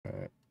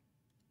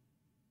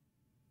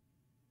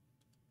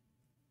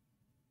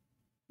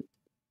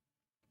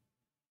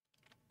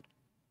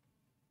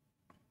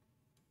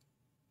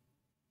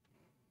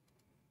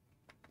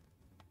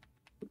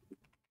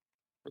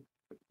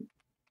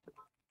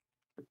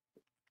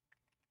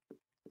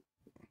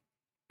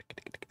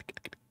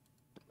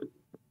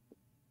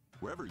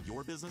Wherever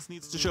your business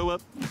needs to show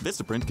up,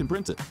 Vistaprint can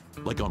print it.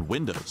 Like on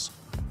Windows.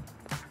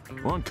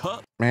 Or on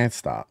Cup. Man,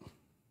 stop.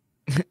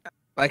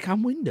 Like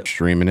on Windows.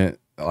 Streaming it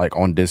like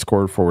on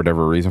Discord for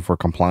whatever reason, for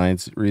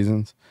compliance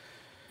reasons.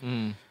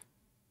 Mm.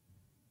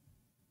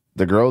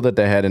 The girl that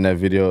they had in that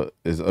video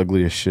is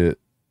ugly as shit.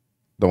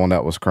 The one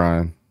that was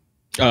crying.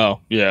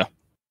 Oh, yeah.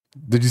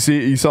 Did you see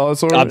it? You saw it,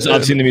 Sora?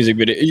 I've seen the music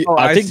video. Oh,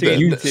 I think seen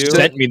you it too.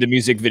 sent me the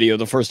music video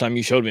the first time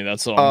you showed me that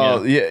song.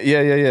 Oh,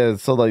 yeah.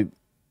 So, like,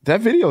 that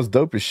video is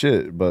dope as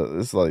shit, but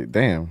it's like,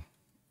 damn.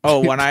 Oh,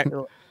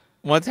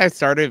 once I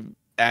started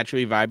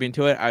actually vibing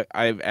to it,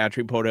 I've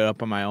actually pulled it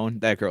up on my own.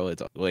 That girl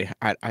is ugly.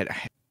 I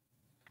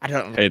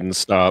don't. Hayden,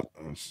 stop.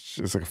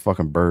 She's like a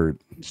fucking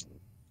bird.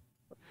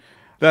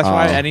 That's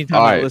why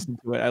anytime I right. listen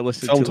to it, I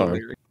listen Film to the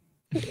time.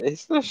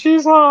 lyrics.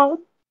 She's hot.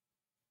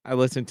 I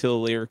listen to the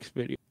lyrics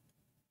video.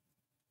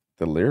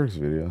 The lyrics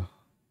video.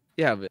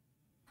 Yeah, but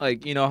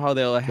like you know how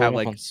they'll have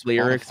like on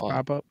lyrics Spotify.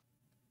 pop up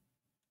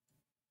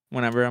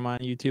whenever I'm on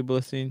YouTube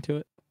listening to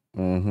it.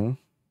 Mm-hmm.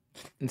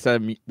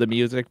 Instead of the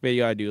music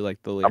video, I do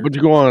like the How lyrics. about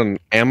you go on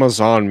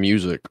Amazon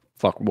Music,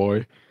 fuck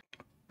boy?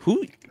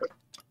 Who?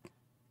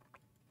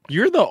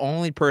 You're the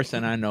only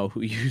person I know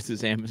who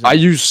uses Amazon. I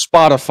use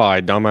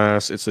Spotify,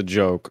 dumbass. It's a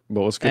joke.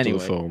 But let's get to Anyway.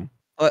 the film.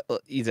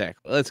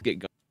 Exactly. Let's get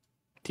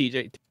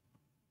going.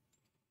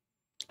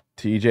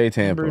 TJ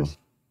Tampa. Numbers.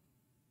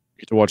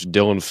 Get to watch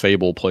Dylan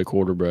Fable play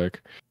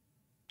quarterback.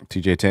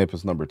 TJ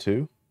Tampa's number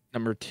 2.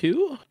 Number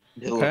 2.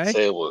 Dylan Okay.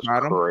 Sale was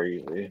Got him.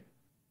 crazy.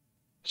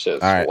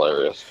 Shit's All right.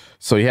 hilarious.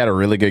 So he had a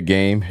really good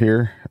game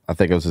here. I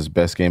think it was his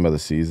best game of the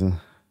season.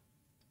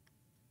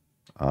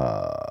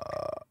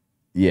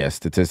 Yeah,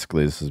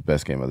 statistically, this is his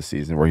best game of the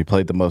season, where he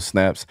played the most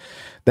snaps.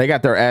 They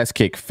got their ass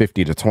kicked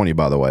 50-20,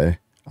 by the way.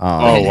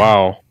 Oh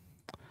wow.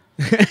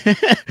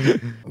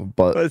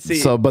 But Let's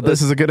see.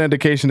 this is a good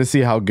indication to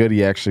see how good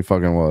he actually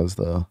fucking was,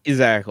 though.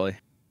 Exactly.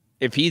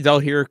 If he's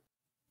out here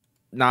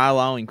not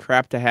allowing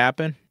crap to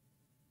happen,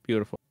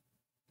 beautiful.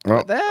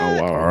 Oh, That-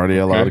 Oh wow. Already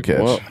allowed to catch.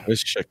 Well,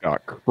 this shit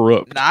got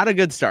crooked. Not a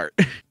good start.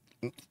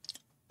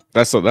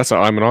 That's an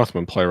Iman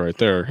Othman play right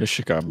there. His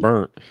shit got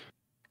burnt.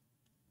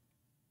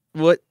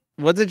 What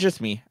was it just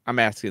me? I'm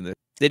asking this.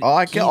 Did Oh,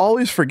 I he- can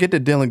always forget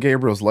that Dylan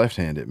Gabriel's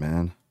left-handed,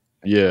 man.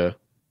 Yeah.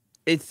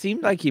 It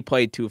seemed like he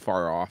played too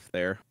far off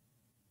there.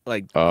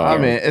 Like I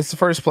mean, it's the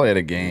first play of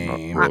the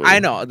game. I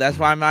know. That's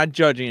why I'm not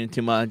judging it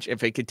too much.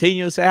 If it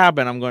continues to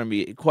happen, I'm going to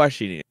be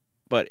questioning it.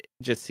 But it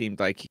just seemed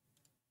like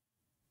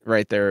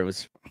right there it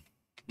was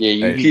Yeah,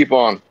 you Hey. keep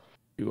on.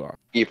 too off.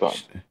 Keep on.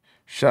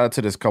 Shout out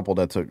to this couple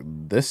that took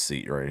this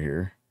seat right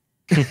here.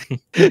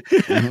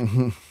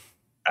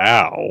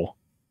 Ow.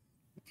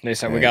 They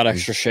said Yeah, we got he's-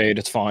 extra shade.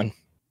 It's fine.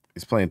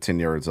 He's playing 10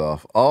 yards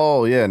off.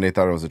 Oh, yeah, and they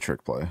thought it was a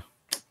trick play.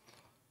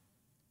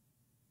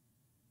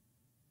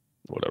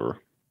 Whatever.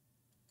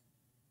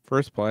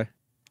 First play.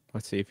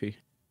 Let's see if he.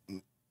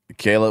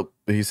 Caleb,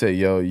 he said,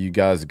 yo, you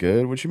guys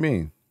good? What you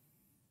mean?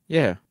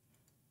 Yeah.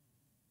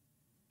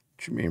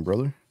 What you mean,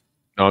 brother?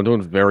 No, I'm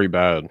doing very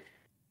bad.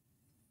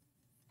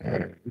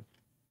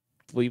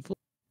 Leave.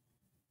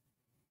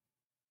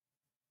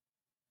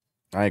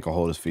 I ain't gonna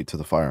hold his feet to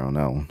the fire on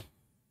that one.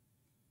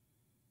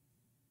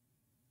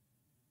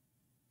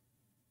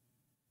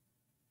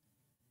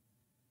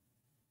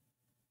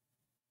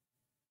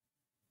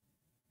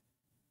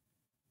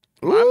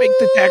 I make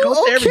the tackle.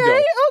 There we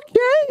go.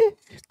 Okay.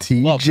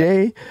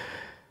 TJ.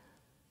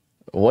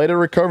 Way to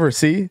recover.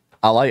 See?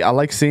 I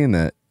like seeing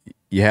that.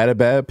 You had a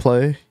bad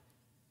play.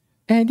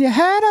 And you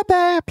had a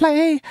bad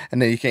play.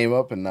 And then you came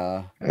up and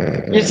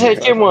You're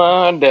taking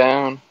one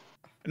down.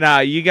 Nah,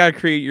 you gotta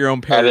create your own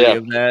parody yeah.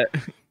 of that.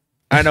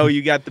 I know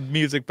you got the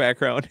music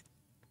background.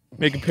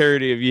 Make a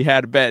parody of "You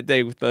Had a Bad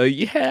Day" with the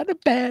 "You Had a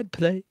Bad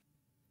Play."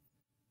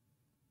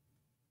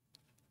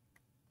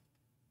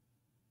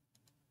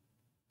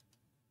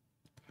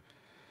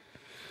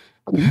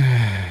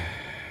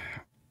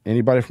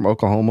 Anybody from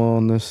Oklahoma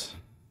on this?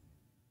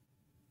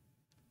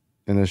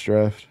 In this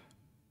draft?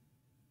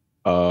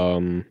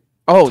 Um,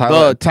 Oh,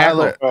 Tyler- the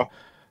tackle. Tyler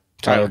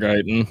Tyler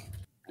Guyton.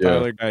 yeah,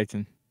 Tyler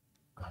Guyton.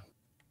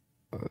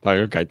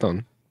 Tyler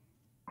Guyton.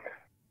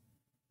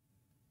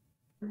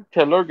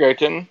 Taylor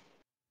Gayton.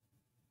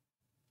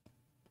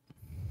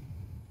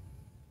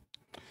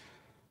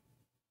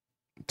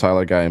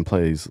 Tyler Guyton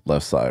plays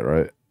left side,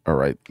 right? Or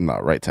right,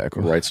 not right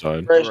tackle. Right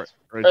side. Right, Right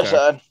right tackle.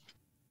 side.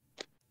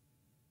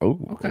 Oh,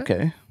 Okay.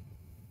 okay.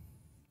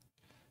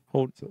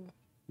 Hold.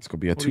 It's gonna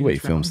be a What are you two-way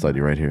trying film to study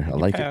do? right here. I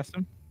like it. Pass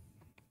him.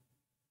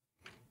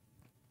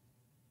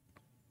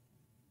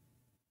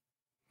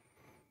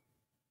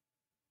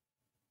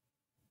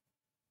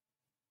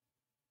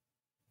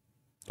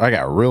 I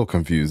got real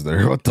confused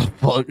there. What the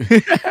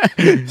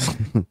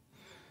fuck?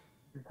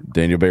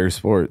 Daniel Barry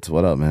Sports.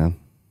 What up, man?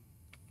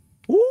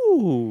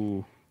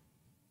 Ooh.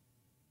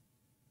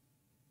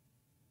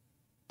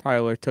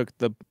 Tyler took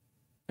the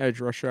edge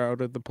rusher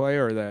out of the play,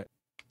 or that.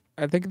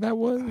 I think that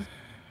was.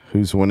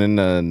 Who's winning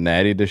the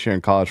Natty this year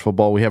in college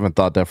football? We haven't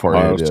thought that far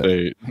Ohio ahead yet.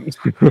 State. I We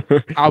was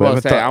haven't about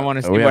to say, thought- I want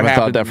to see we what haven't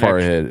thought happens. that far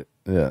next. ahead.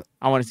 Yeah.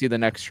 I want to see the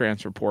next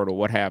transfer portal.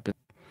 What happens?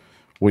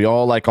 We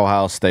all like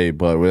Ohio State,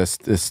 but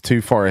it's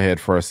too far ahead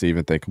for us to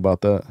even think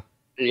about that.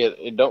 Yeah,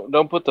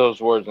 don't put those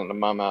words into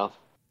my mouth.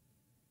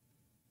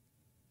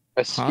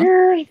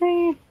 Excuse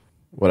me.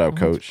 What up,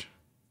 Coach?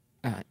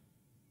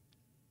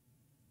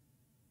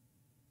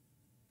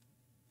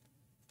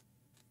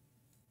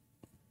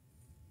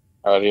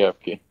 Howdy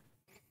up, kid.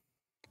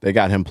 They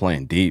got him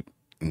playing deep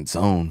in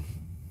zone.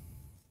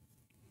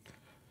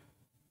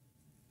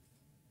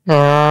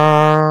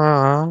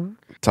 Tyler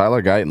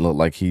Guyton looked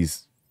like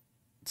he's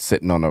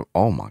sitting on a.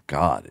 Oh my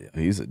God,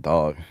 he's a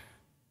dog.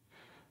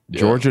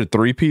 Yeah. Georgia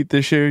three-peat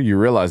this year. You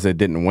realize they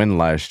didn't win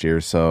last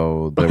year,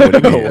 so there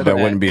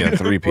wouldn't be a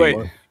three-peat.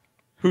 Wait,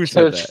 who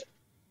said that?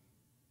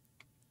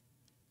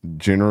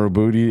 General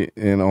Booty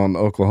on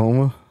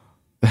Oklahoma.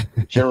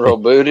 General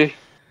Booty.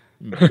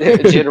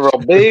 General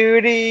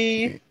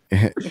Booty.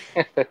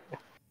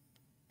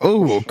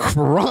 Oh,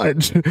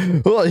 crunch.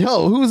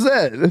 Yo, who's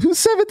that? Who's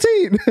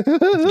 17?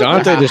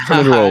 Dante just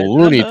turned into a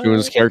Looney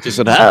Tunes character.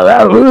 Said,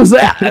 who's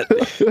that?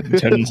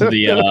 Turned into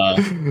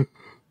the,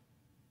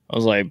 I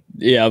was like,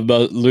 yeah,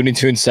 about Looney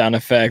Tunes sound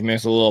effect,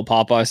 makes a little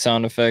Popeye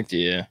sound effect.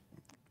 Yeah.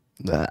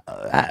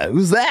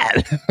 Who's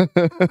that?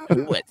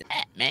 Who was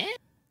that, man?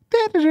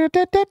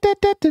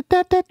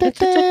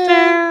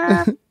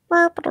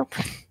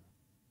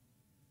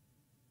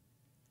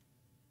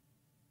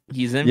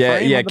 He's in.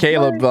 Yeah,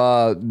 Caleb.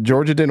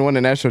 Georgia didn't win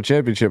the national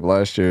championship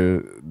last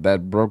year.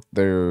 That broke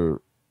their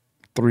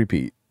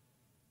three-peat.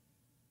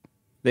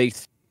 They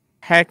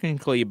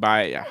technically,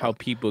 by how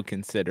people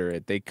consider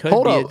it, they could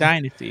Hold be up. a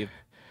dynasty.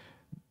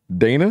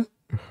 Dana,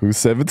 who's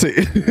 17?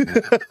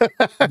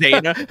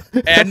 Dana,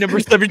 add number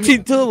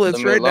 17 to the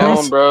list right alone,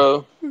 now,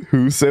 bro.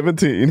 Who's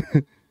 17?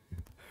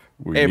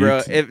 Hey,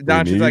 bro, if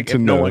Dante's like, if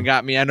no one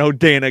got me, I know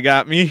Dana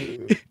got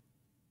me.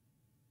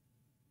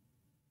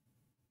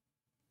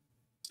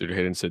 Dude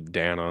Hayden said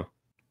Dana.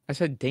 I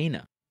said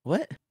Dana.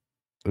 What?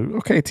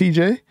 Okay,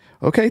 TJ.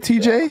 Okay,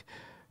 TJ. Yeah.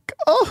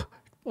 Oh.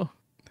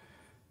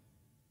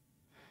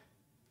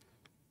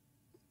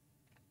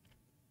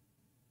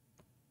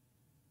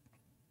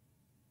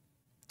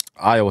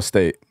 Iowa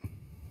State.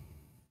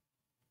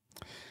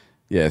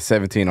 Yeah,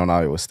 17 on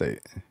Iowa State.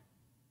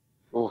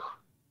 Ooh.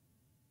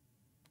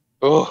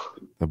 Oh.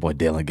 The boy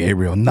Dylan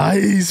Gabriel.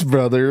 Nice,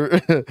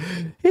 brother.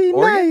 He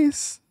Oregon?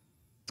 Nice.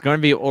 It's going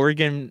to be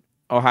Oregon,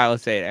 Ohio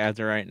State as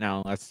of right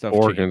now. That's stuff.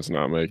 Oregon's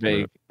not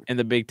making it. In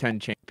the Big Ten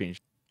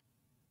Championship.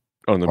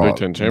 Oh, in the Big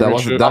Ten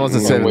Championship? That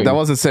wasn't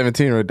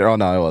 17 right there. Oh,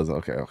 no, it wasn't.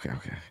 Okay.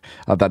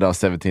 I thought that was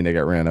 17. They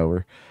got ran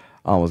over.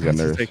 I almost got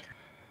nervous.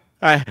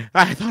 I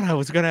thought I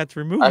was going to have to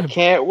remove him. I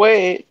can't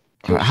wait.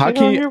 How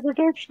can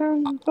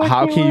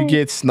you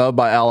get snubbed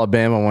by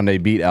Alabama when they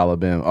beat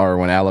Alabama or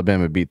when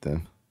Alabama beat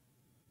them?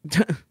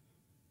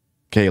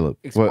 Caleb,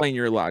 explain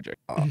your logic.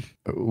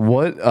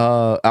 What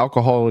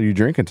alcohol are you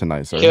drinking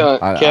tonight, sir?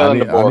 I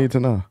need to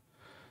know.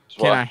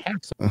 Can I have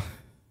some?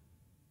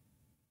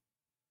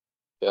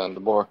 On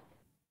the board.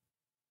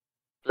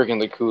 Drinking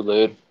the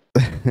Kool-Aid.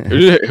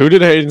 Who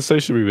did Hayden say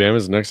should be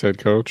Bama's next head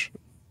coach?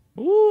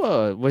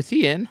 Ooh, was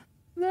he in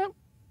that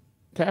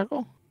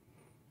tackle?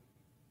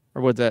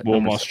 Or was that Will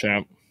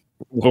Muschamp?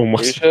 Will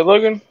You said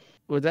Logan?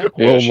 Was that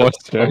Will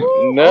Muschamp?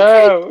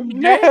 No, okay.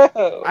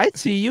 no. I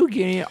see you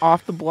getting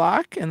off the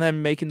block and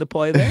then making the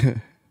play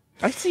there.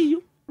 I see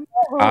you.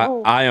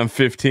 I am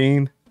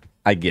 15.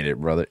 I get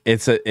it, brother.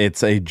 It's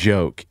a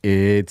joke.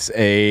 It's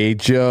a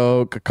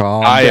joke.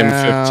 Calm I down.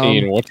 am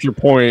 15. What's your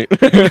point?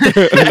 Shut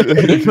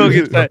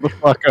the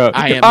fuck up.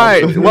 I am. All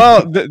right.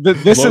 Well,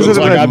 this Logan's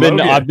isn't like,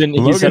 an I've been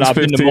to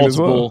Logan's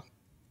multiple. well.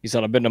 He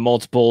said I've been to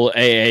multiple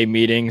AA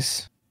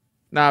meetings.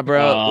 Nah,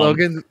 bro.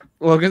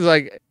 Logan's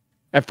like,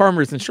 at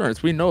Farmers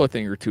Insurance, we know a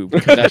thing or two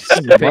because that's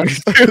the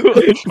things too.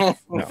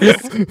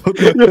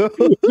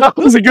 That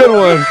was a good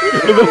one.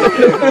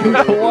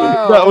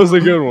 Wow. That was a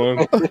good one.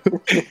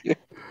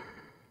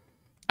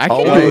 I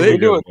can't That was a believe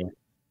good one.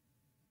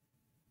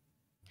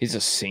 He's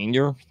a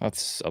senior.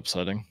 That's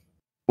upsetting.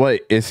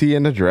 Wait, is he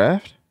in the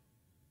draft?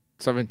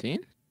 17.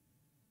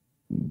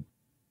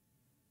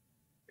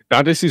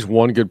 Dante sees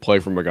one good play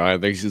from a guy. I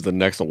think he's the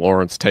next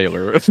Lawrence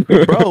Taylor.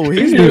 Bro,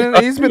 he's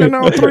been in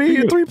our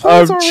three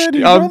plays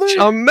already, brother.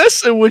 I'm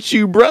messing with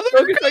you, brother.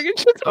 Like,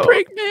 it's just a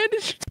prank, man.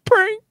 It's just a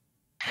prank.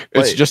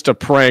 It's Wait. just a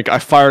prank. I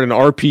fired an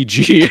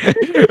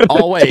RPG.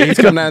 Oh wait, he's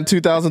coming out in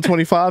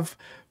 2025.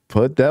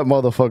 Put that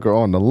motherfucker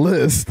on the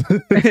list.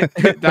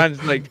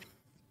 Don's like,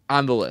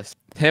 on the list.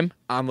 Him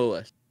on the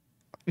list.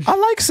 I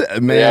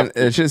like, man.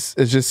 Yeah. It's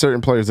just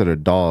certain players that are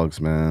dogs,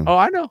 man. Oh,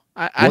 I know.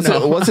 I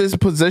know. What's his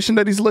position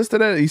that he's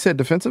listed at? He said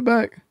defensive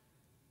back.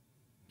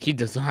 He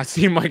does not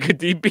seem like a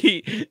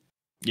DB.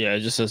 Yeah, it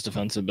just says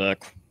defensive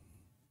back.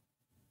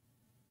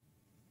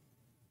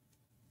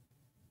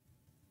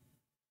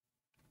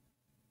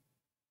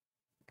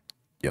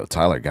 Yo,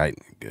 Tyler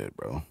Guyton, good,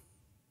 bro.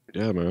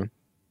 Yeah, man.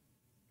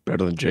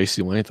 Better than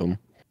JC Latham.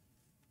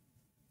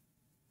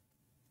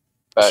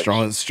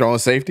 Strong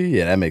safety.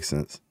 Yeah, that makes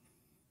sense.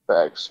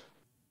 Facts.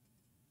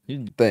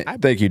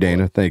 Thank you,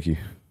 Dana. Thank you.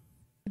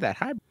 That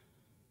high.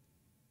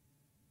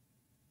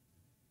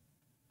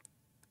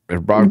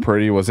 If Brock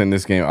Purdy was in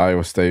this game,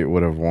 Iowa State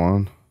would have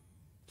won.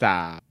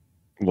 Stop.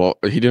 Well,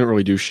 he didn't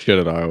really do shit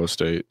at Iowa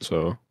State,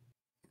 so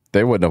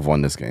They wouldn't have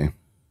won this game.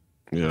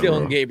 yeah. Dylan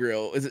Bro.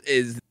 Gabriel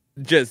is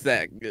just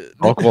that good.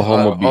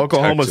 Oklahoma beat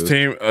Oklahoma's Texas.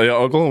 team.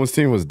 Oklahoma's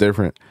team was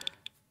different.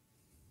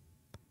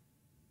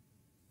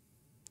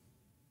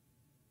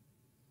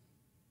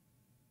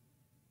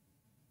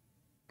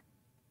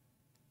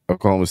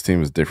 Oklahoma's team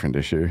was different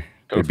this year.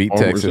 They beat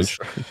Farmers Texas.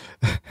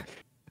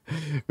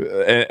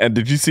 and- And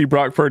did you see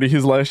Brock Purdy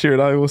his last year at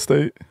Iowa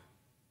State?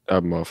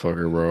 That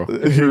motherfucker, bro.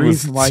 There's a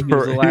reason why he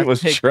was the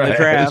last pick in the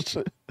draft.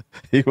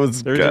 He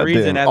was There's a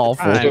reason goddamn at the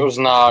awful. time. It was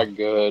not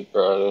good,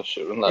 bro. That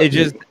shit was not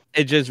good.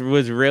 It just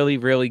was really,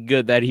 really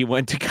good that he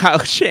went to Kyle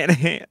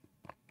Shanahan.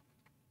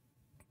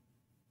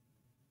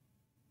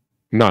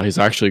 No, he's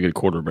actually a good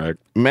quarterback.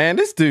 Man,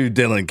 this dude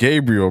Dylan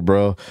Gabriel,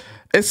 bro.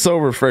 It's so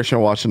refreshing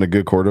watching a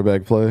good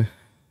quarterback play.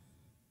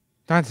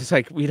 Dante's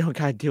like, we don't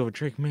gotta deal with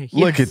Drake May.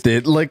 Look at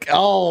that. Like,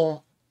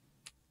 oh.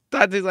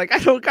 Dante's like, I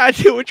don't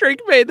gotta deal with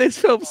Drake May this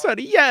film,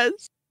 Sonny.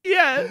 Yes.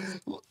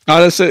 Yes.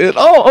 I just said,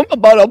 I'm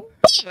about to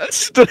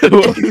bust.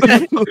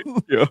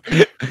 Yeah.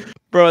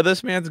 Bro,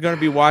 this man's gonna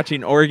be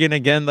watching Oregon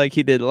again like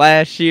he did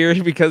last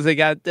year because they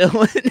got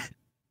Dylan.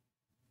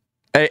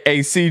 Hey,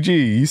 CG,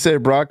 you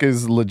said Brock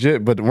is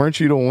legit, but weren't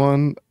you the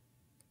one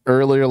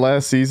earlier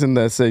last season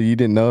that said you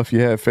didn't know if you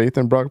had faith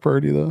in Brock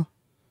Purdy though?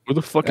 Who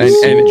the fuck is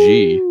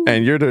CG?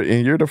 And you're the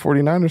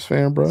 49ers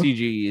fan, bro.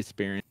 CG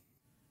experience.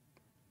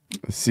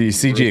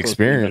 CG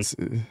experience.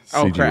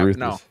 Oh CG crap, ruthless.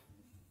 no.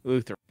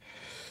 Luther.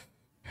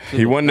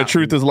 He wasn't the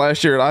truth his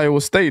last year at Iowa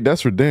State.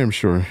 That's for damn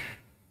sure.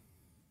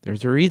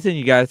 There's a reason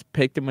you guys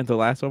picked him with the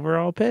last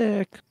overall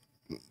pick.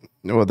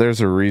 Well, there's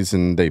a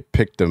reason they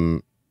picked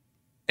him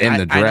in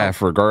the I know.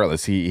 draft.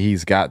 Regardless,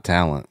 he's got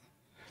talent.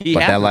 He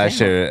But has that the last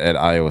talent. year at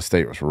Iowa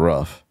State was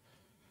rough.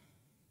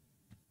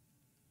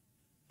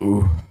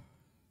 Ooh.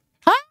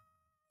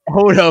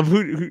 Hold up,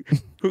 who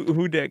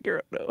that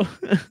girl though?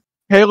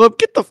 Caleb,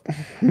 get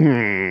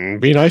the.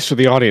 Be nice to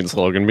the audience,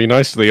 Logan. Be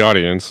nice to the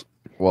audience.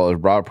 Well, if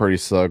Brock Purdy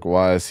sucked,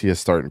 why is he a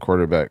starting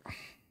quarterback?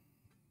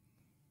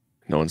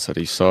 No one said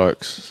he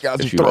sucks. You guys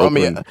If are throwing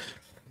me. open-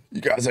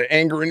 You guys are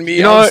angering me.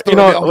 You know I was what? You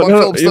throwing know me what? off my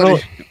film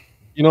study.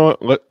 You know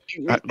what?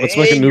 Let's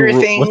make a new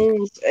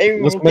rule.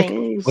 Let's make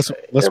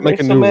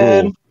a new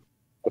rule.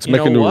 Let's You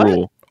make a know new what?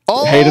 rule.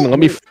 Oh! Hayden, let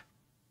me.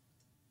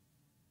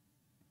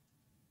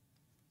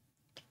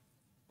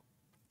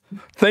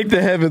 Thank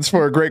the heavens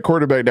for a great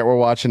quarterback that we're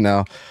watching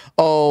now.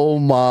 Oh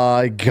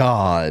my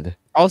God.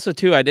 Also,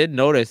 too, I did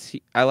notice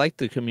I like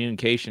the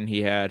communication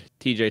he had,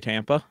 TJ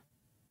Tampa.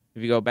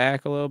 If you go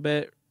back a little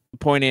bit,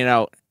 pointing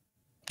out.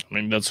 I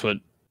mean, that's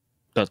kind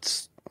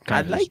I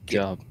of his like it.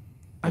 job.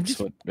 I'm That's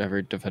just what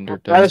every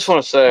defender I does. just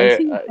want to I've say,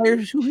 seen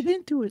players who get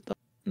into it though,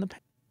 in the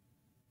past.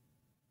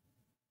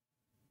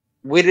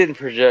 we didn't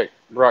project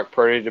Brock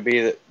Purdy to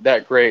be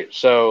that great.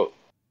 So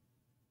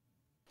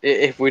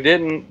if we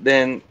didn't,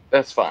 then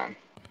that's fine.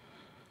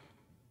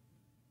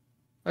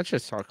 Let's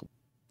just talk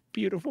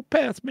beautiful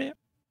pass, man.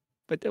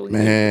 But there we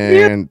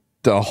Man,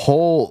 the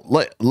whole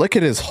look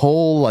at his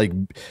whole like.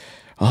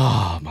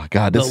 Oh my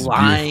God, this the is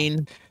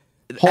line,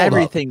 Hold up.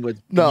 everything was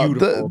beautiful.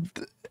 beautiful.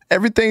 No,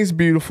 everything's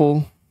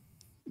beautiful.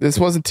 This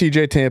wasn't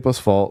TJ Tampa's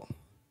fault.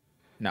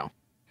 No.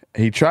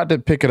 He tried to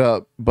pick it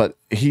up, but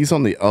he's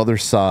on the other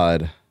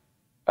side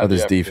of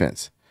this Yeah.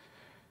 defense.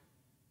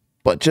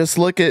 But just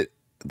look at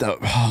the.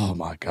 Oh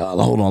my God!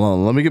 Hold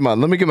on. Let me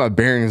get my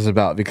bearings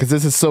about, because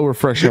this is so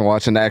refreshing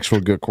watching an actual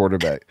good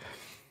quarterback.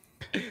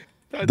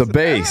 The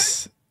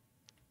base,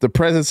 the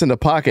presence in the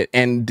pocket,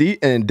 and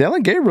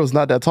Dylan Gabriel's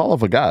not that tall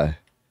of a guy.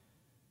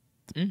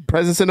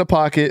 Presence in the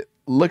pocket.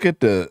 Look at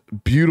the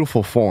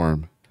beautiful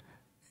form.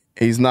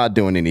 He's not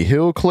doing any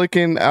heel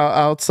clicking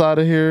outside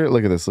of here.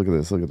 Look at this.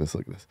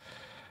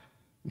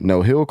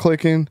 No heel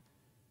clicking.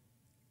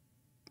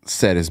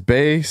 Set his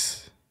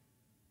base.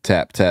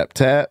 Tap, tap,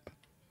 tap.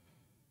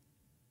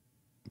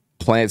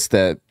 Plants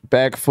that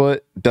back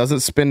foot.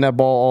 Doesn't spin that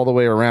ball all the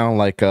way around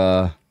like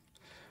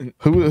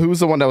who's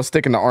the one that was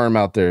sticking the arm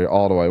out there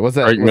all the way? Was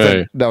that Drake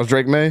May. That was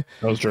Drake May?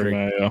 That was Drake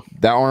May, yeah.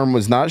 That arm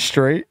was not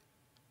straight.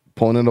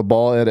 Pulling the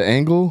ball at an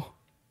angle.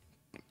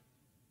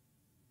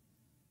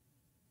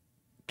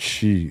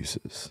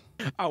 Jesus.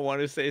 I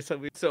want to say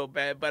something so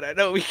bad, but I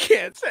know we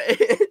can't say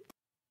it.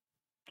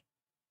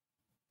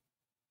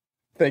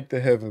 Thank the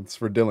heavens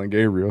for Dylan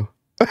Gabriel.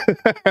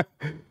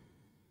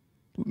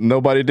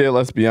 Nobody did,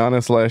 let's be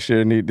honest, last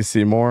year. Need to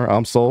see more.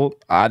 I'm sold.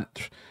 I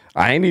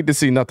ain't need to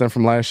see nothing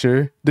from last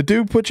year. The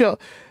dude put y'all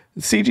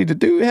CG, the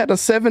dude had a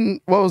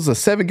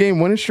 7-game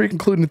winning streak,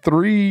 including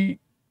 2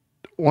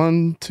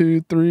 wins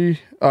in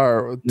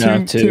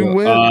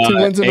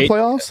the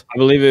playoffs. I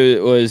believe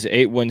it was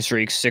 8 win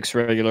streaks, 6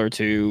 regular,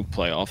 2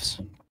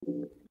 playoffs.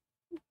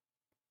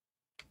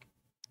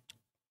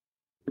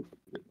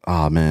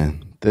 Oh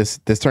man. This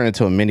turned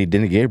into a mini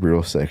Dylan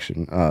Gabriel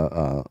section.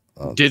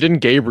 Didn't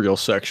Gabriel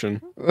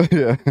section.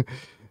 Yeah.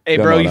 Hey,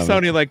 No, bro, no, you no,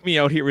 sounding like me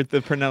out here with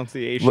the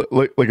pronunciation.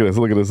 Look at this.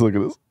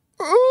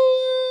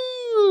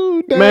 Ooh,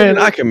 Man,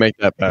 I can make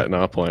that bet.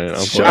 No, I'm playing.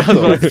 Shut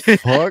the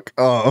fuck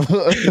up.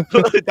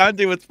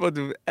 Dante was supposed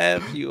to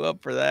F you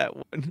up for that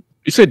one.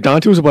 You said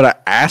Dante was about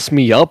to ass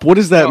me up? What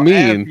does that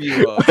mean? F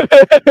you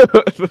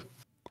up.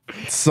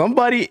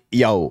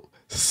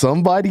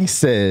 Somebody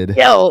said,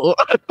 yo,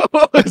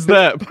 what was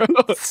that, bro?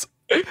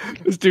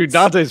 This dude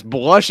Dante's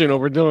blushing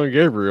over Dylan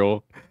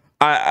Gabriel.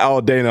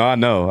 Dana, I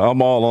know.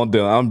 I'm all on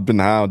Dylan. I've been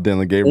high on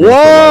Dylan Gabriel.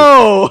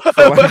 Whoa!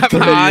 For like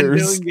 30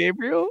 years. Dylan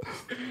Gabriel?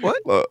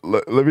 What?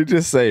 Let me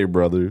just say,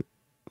 brother.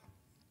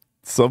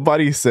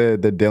 Somebody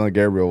said that Dylan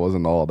Gabriel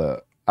wasn't all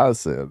that. I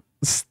said,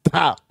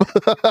 stop.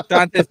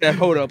 Dante said,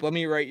 hold up. Let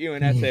me write you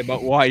an essay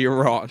about why you're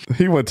wrong.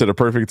 He went to the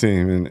perfect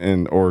team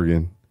in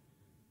Oregon.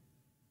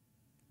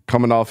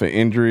 Coming off an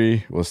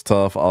injury was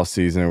tough all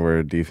season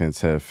where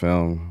defense had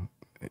film.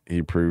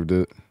 He proved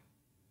it.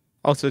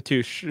 Also,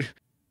 too,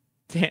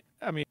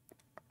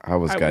 I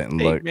was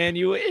Guyton look. Man,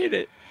 you hit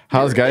it.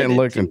 How's Guyton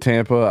looked in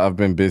Tampa? I've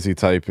been busy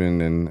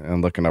typing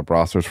and looking up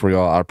rosters for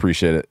y'all. I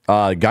appreciate it.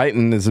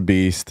 Guyton is a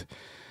beast.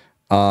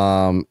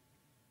 TJ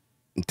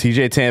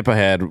Tampa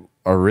had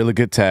a really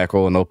good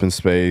tackle in open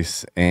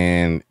space,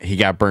 and he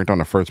got burnt on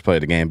the first play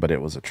of the game, but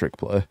it was a trick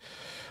play.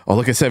 Oh,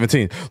 look at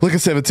 17. Look at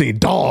 17.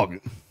 Dog.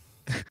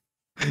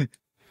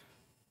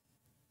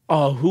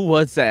 Oh, who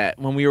was that?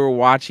 When we were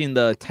watching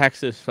the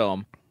Texas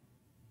film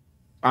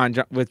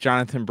with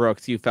Jonathan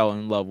Brooks, you fell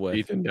in love with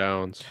Ethan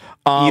Downs.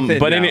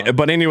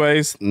 But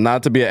anyways,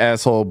 not to be an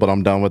asshole, but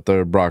I'm done with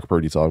the Brock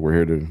Purdy talk. We're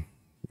here to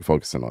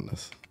focus in on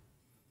this.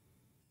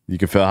 You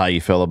can feel how you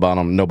feel about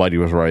him. Nobody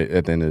was right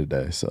at the end of the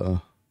day.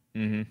 So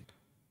it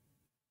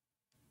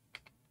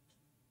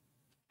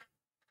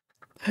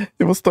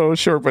was thrown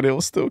short, but it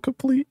was still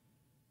complete.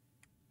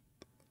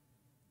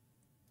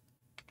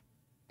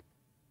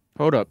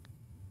 Hold up.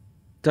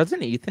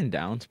 Doesn't Ethan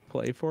Downs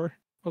play for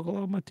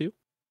Oklahoma too?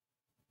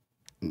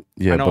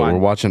 Yeah, but we're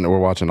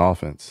watching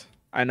offense.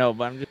 I know,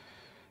 but I'm just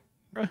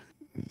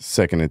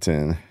 2nd and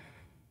 10.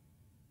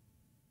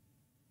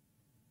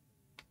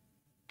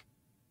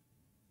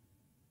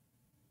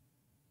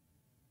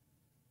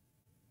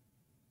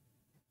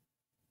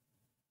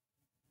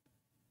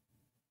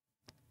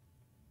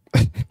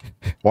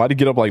 Why'd he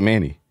get up like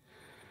Manny?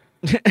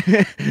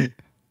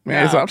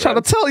 Man, I'm trying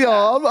to tell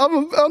y'all,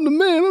 I'm the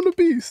man, I'm the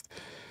beast.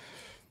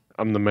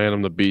 I'm the man,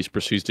 I'm the beast.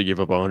 Proceeds to give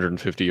up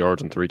 150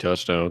 yards and 3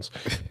 touchdowns.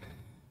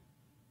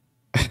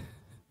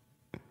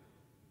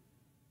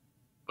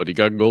 But he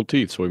got gold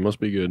teeth, so he must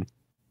be good.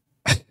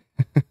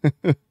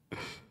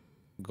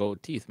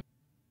 Gold teeth.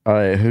 All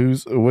right,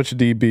 which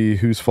DB?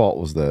 Whose fault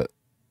was that?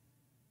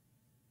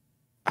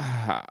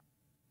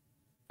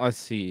 Let's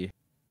see.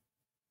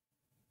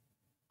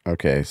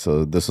 Okay,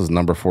 so this was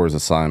number 4's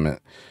assignment.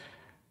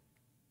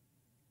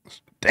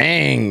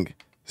 Dang,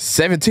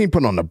 17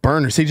 put on the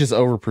burners. He just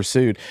over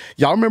pursued.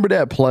 Y'all remember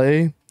that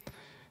play?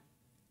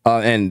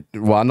 And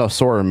well, I know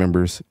Sora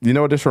remembers. You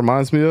know what this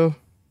reminds me of?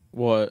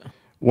 What?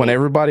 When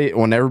everybody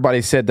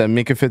said that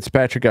Minkah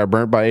Fitzpatrick got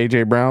burnt by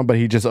AJ Brown, but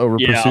he just over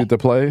pursued the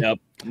play. Yep.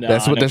 No,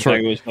 that's what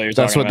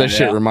this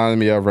shit reminded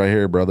me of right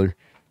here, brother.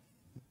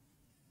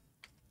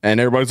 And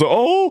everybody's like,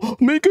 "Oh,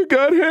 Minkah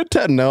got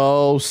hit."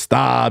 No,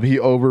 stop. He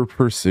over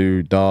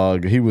pursued,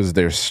 dog. He was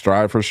there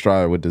stride for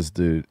stride with this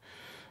dude.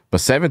 But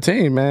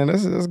 17, man,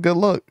 that's a good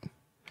look.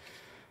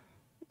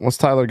 What's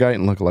Tyler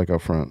Guyton look like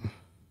up front?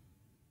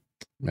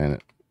 Man,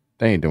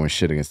 they ain't doing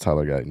shit against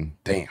Tyler Guyton.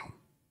 Damn.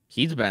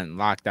 He's been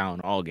locked down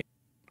all game.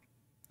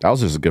 That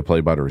was just a good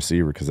play by the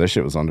receiver because that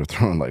shit was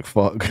underthrown like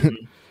fuck.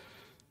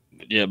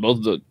 Yeah,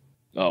 both the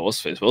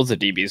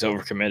DBs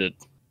overcommitted.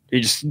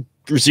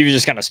 Receiver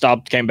just kind of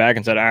stopped, came back,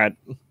 and said, "All right."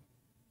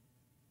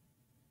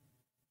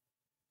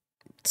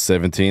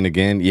 17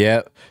 again.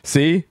 Yeah.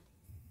 See?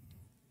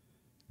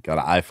 Got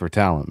an eye for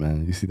talent,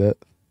 man. You see that?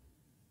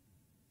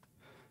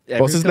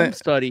 What's his name?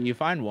 Study, you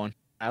find one.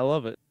 I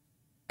love it.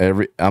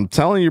 I'm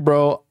telling you,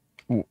 bro,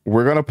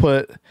 we're going to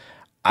put...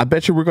 I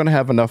bet you we're going to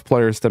have enough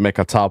players to make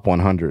a top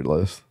 100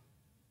 list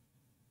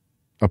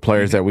of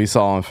players that we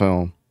saw on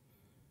film.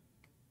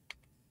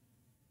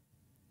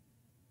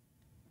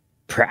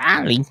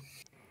 Probably.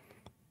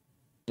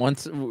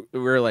 Once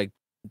we're like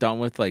done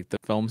with like the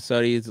film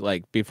studies,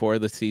 like before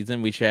the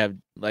season, we should have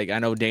like, I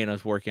know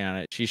Dana's working on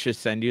it. She should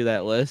send you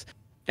that list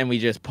and we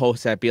just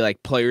post that, be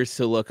like players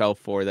to look out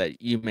for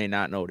that you may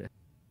not notice.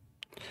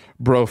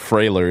 Bro,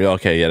 Frailer.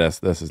 Okay, yeah,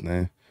 that's his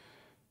name.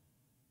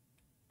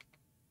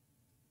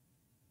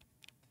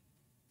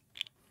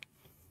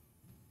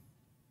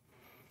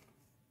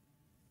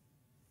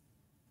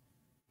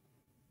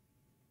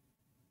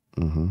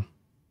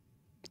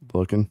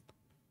 Looking.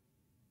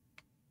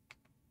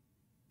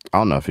 I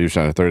don't know if he was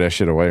trying to throw that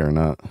shit away or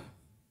not.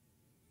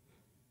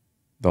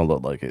 Don't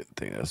look like it. I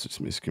think that's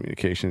just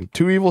miscommunication.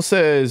 Too Evil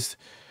says,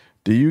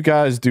 do you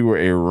guys do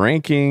a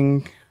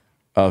ranking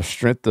of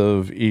strength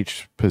of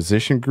each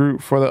position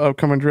group for the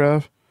upcoming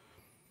draft?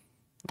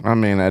 I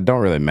mean, that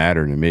don't really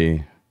matter to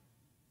me.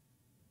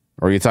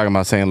 Or are you talking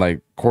about saying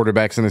like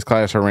quarterbacks in this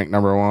class are ranked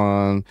number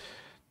 1,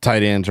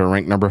 tight ends are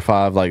ranked number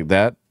 5, like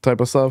that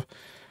type of stuff?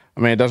 I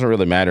mean, it doesn't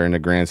really matter in the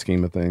grand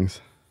scheme of things.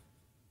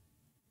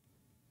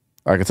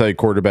 I can tell you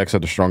quarterbacks are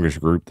the strongest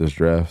group this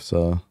draft.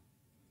 So.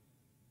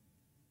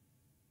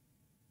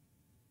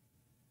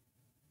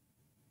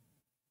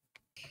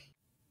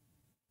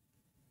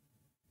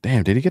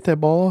 Damn, did he get that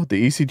ball?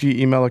 The ECG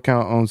email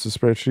account owns the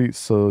spreadsheet,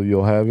 so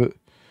you'll have it.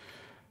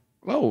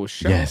 Oh,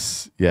 sure.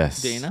 Yes.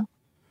 Dana.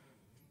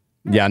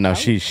 Yeah, no,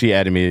 she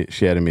added me.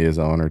 She added me as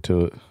an owner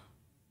to it.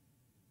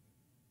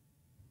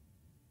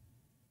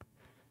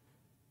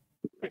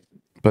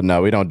 But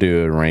no, we don't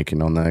do a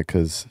ranking on that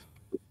because.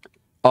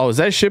 Oh, is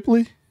that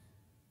Shipley?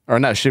 Or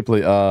not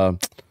Shipley?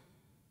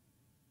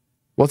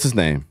 What's his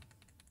name?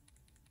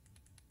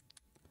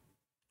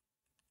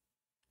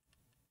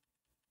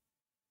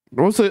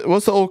 What's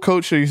the old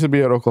coach that used to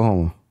be at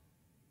Oklahoma?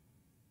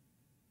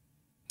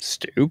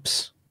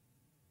 Stoops.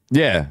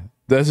 Yeah,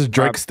 this is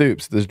Drake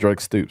Stoops. This is Drake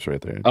Stoops right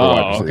there.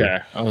 Oh, okay.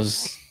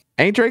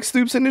 Ain't Drake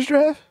Stoops in this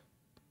draft?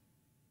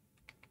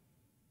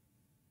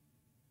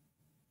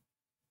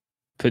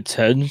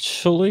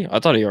 Potentially, I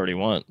thought he already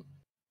went.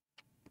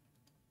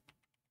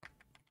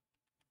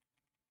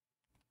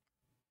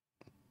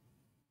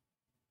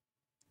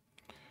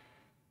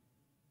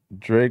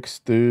 Drake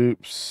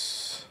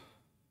Stoops.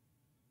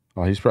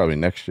 Oh, he's probably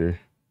next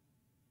year.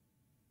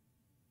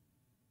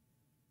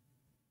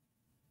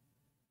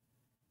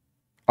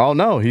 Oh,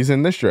 no, he's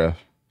in this draft.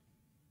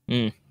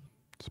 So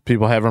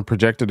people have him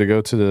projected to go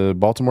to the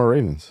Baltimore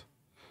Ravens.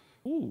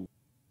 Ooh.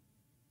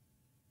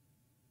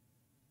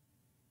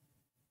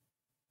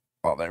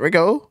 Oh, there we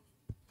go.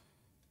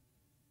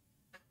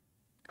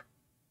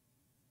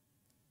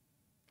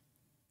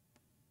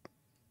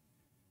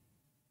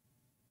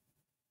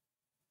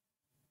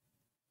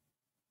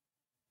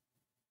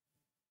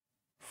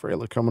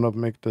 Frailer coming up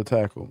and make the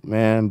tackle.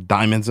 Man,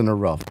 diamonds in the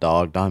rough,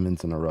 dog.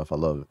 Diamonds in the rough. I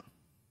love it.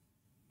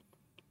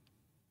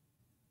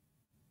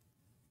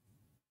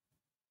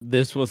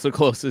 This was the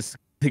closest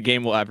the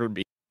game will ever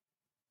be.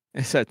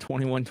 It's at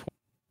 21-20.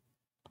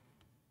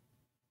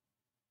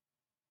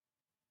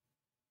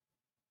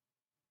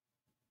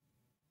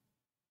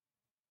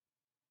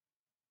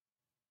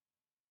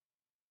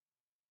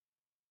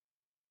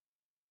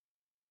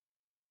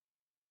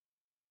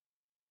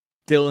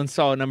 Dylan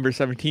saw number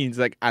 17. He's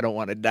like, I don't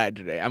want to die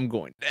today. I'm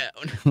going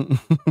down.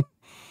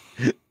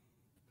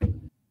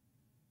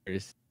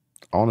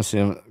 I want to see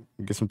him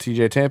get some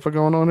TJ Tampa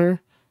going on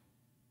here.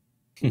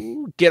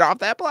 Ooh, get off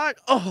that block.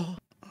 Oh.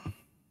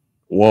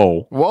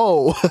 Whoa.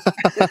 Whoa.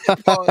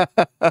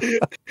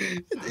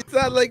 It's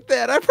not like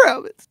that, I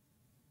promise.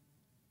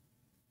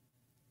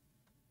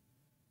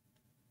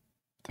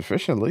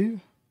 Deficient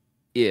leave?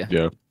 Yeah.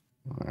 Yeah.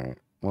 All right.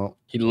 Well,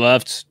 he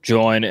left,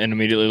 joined, and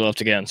immediately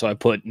left again. So I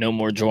put no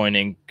more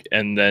joining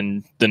and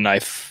then the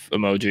knife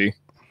emoji.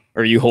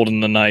 Are you holding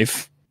the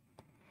knife?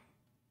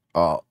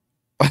 Oh.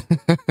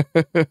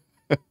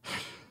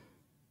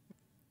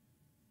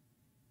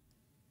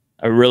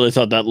 I really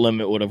thought that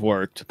limit would have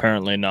worked.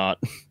 Apparently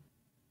not.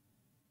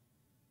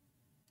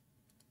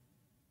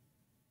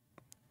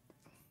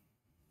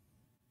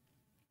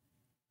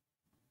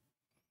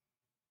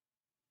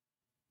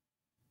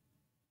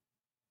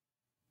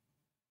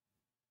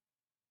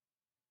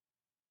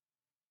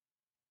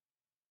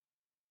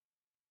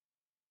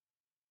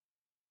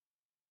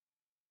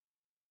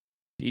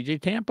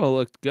 DJ Tampa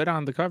looked good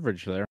on the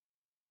coverage there.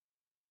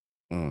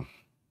 I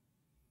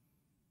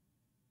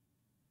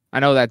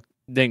know that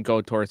didn't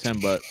go towards him,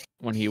 but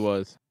when he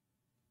was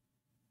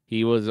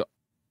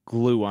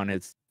glue on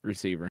his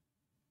receiver.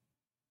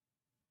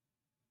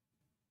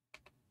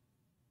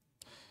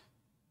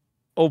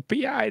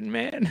 OPI,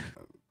 man.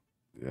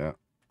 Yeah.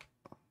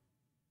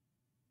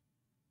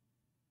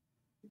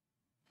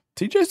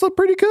 TJ's look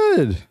pretty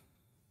good.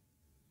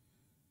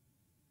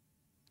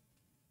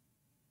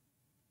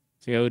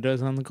 See how he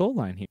does on the goal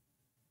line here.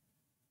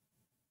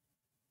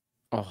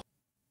 Oh.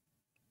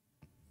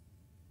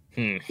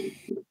 Do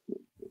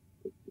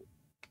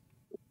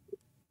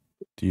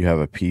you have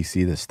a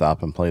PC to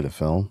stop and play the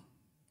film?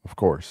 Of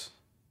course.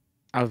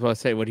 I was about to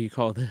say, what do you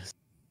call this?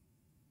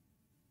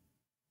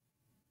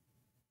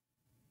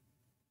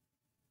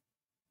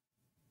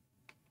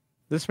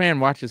 This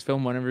man watches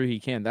film whenever he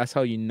can. That's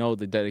how you know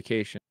the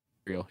dedication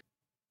is real.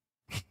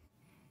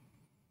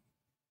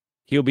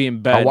 He'll be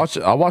in bed. I watch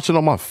it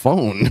on my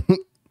phone.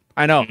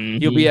 I know.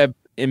 He'll be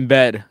in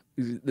bed.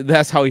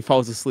 That's how he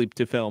falls asleep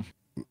to film.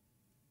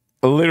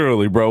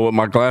 Literally, bro, with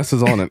my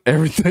glasses on and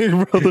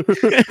everything, brother.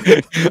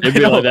 It'd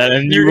be like that,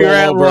 and you're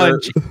at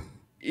lunch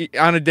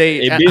on a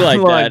date. It'd be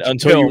like that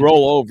until you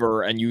roll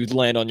over and you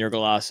land on your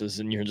glasses,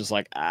 and you're just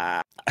like,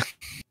 ah.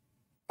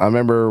 I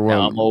remember when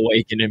now I'm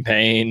awake and in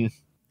pain.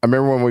 I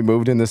remember when we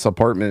moved in this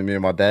apartment. Me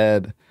and my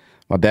dad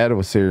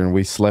was here, and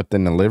we slept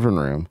in the living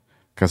room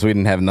because we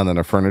didn't have none of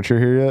the furniture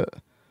here yet.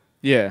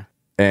 Yeah,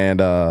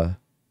 and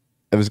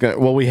it was gonna.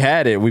 Well, we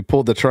had it. We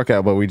pulled the truck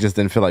out, but we just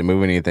didn't feel like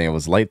moving anything. It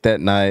was late that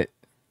night.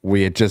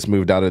 We had just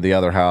moved out of the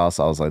other house.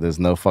 I was like, there's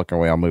no fucking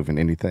way I'm moving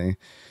anything.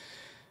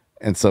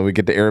 And so we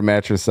get the air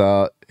mattress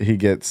out. He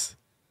gets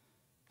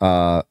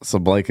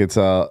some blankets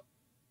out.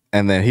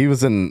 And then he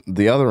was in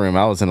the other room.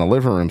 I was in the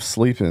living room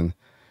sleeping.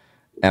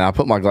 and I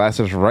put my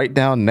glasses right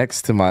down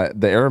next to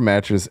the air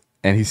mattress,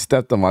 and he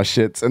stepped on my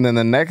shits. And then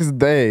the next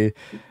day,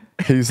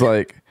 he's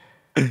like,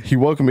 he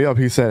woke me up.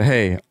 He said,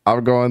 "Hey,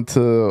 I'm going to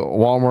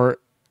Walmart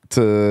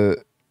to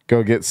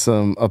go get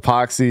some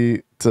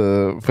epoxy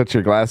to put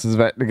your glasses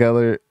back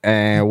together.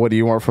 And what do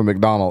you want from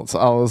McDonald's?"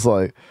 I was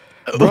like,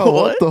 "Bro,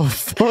 what the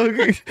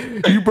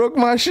fuck? You broke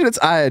my shits."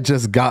 I had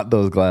just got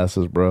those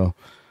glasses, bro.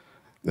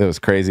 It was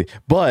crazy.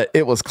 But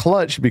it was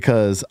clutch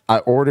because I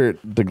ordered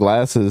the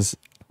glasses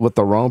with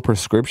the wrong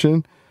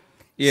prescription.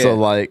 Yeah. So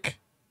like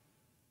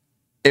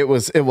it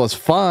was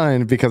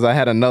fine because I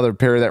had another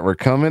pair that were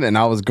coming and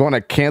I was going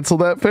to cancel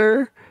that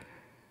pair.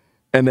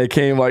 And they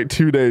came like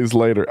 2 days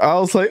later. I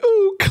was like,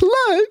 "Ooh,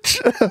 clutch."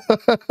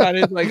 That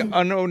is like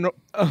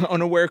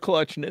unaware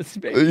clutchness,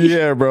 baby.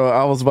 Yeah, bro.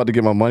 I was about to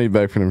get my money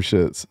back for them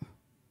shits.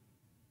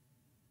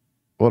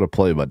 What a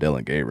play by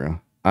𝙁𝘂𝘀𝗶𝘀𝗀.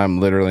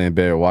 I'm literally in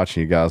bed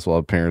watching you guys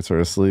while parents are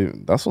asleep.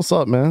 That's what's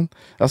up, man.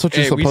 That's what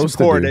you're supposed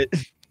to do. It.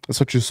 That's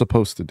what you're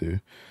supposed to do.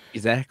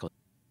 Exactly.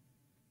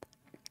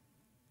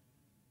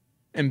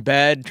 In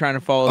bed, trying to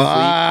fall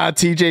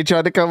asleep. TJ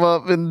tried to come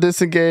up and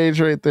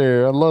disengage right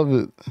there. I love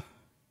it.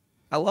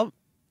 I love it.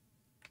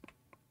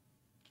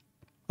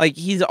 Like,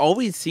 he's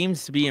always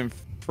seems to be in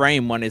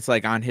frame when it's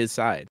like on his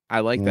side. I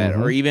like that.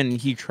 Or even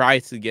he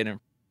tries to get him.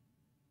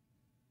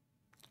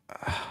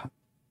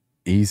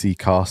 Easy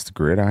cost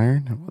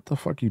gridiron? What the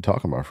fuck are you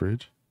talking about,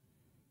 Fridge?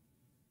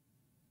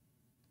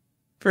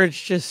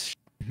 Fridge, just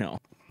no.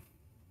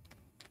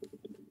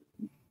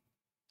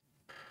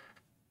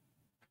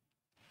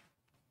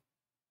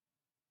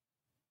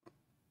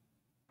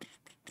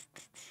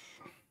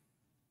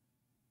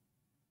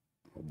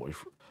 Oh boy,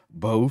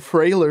 Bo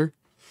Frailer.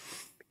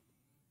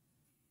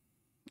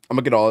 I'm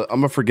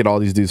gonna forget all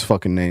these dudes'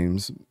 fucking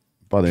names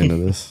by the end of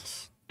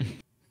this.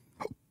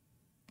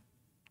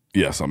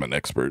 Yes, I'm an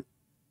expert.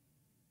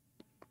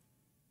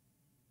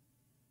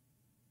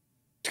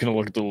 Just gonna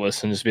look at the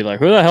list and just be like,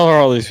 "Who the hell are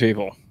all these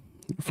people?"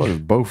 Who the fuck is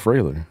Bo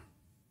Frailer?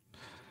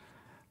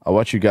 I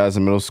watch you guys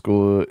in middle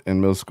school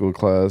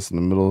class, in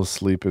the middle of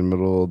sleep, in the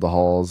middle of the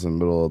halls, in the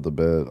middle of the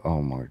bed.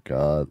 Oh my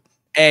god.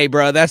 Hey,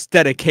 bro, that's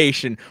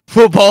dedication.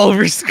 Football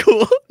over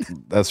school.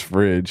 That's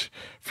Fridge.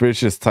 Fridge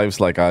just types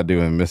like I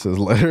do and misses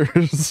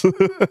letters.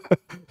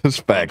 It's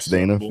facts,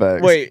 Dana.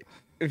 Facts. Wait,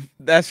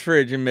 that's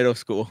Fridge in middle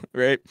school,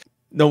 right?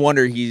 No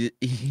wonder he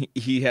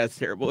has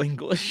terrible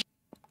English.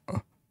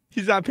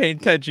 He's not paying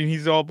attention.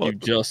 He's all about. You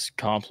just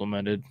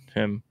complimented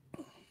him.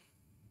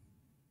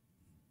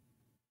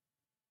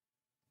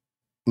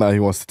 Now he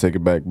wants to take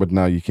it back, but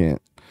now you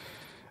can't.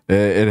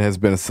 It has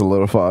been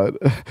solidified.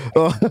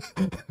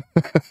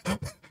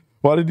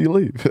 Why did you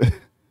leave?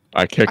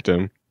 I kicked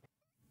him.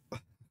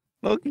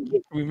 Look at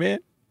me, man.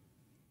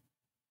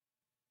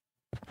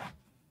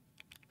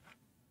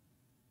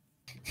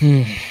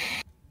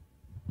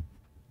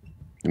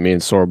 Me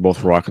and Sora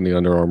both rocking the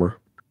Under Armour.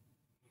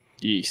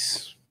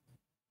 Yes.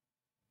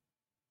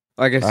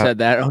 Like I said,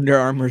 that Under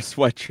Armour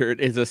sweatshirt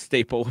is a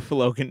staple with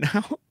Logan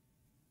now.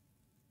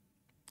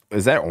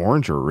 Is that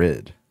orange or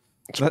red?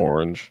 It's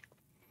orange.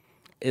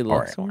 It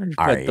looks orange,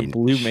 but the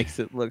blue makes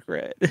it look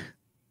red.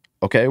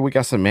 Okay, we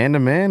got some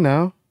man-to-man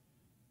now.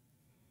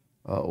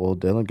 Well,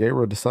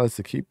 𝙁𝘂𝘀𝗀𝗀𝗀 decides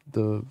to keep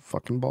the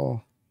fucking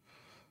ball.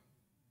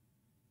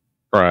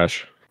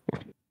 Crash.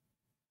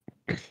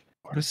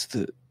 What is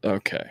the...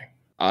 Okay.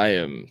 I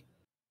am...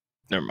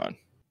 Never mind.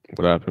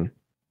 What happened?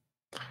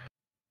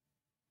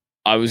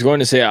 I was going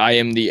to say I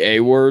am the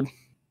A word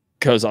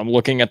because I'm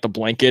looking at the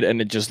blanket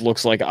and it just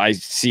looks like I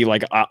see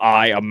like an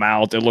eye, a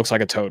mouth. It looks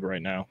like a toad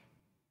right now.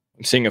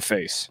 I'm seeing a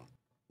face.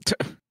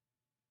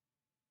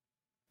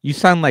 You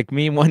sound like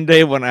me one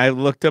day when I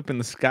looked up in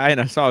the sky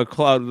and I saw a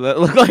cloud that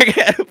looked like it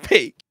had a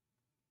face.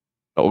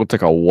 It looked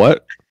like a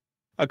what?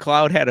 A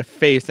cloud had a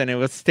face and it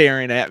was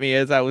staring at me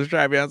as I was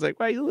driving. I was like,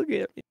 "Why are you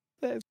looking at me?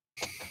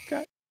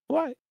 God,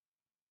 why?"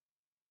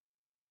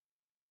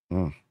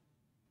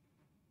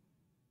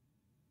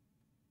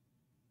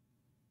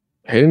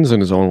 Hayden's in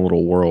his own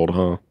little world,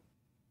 huh?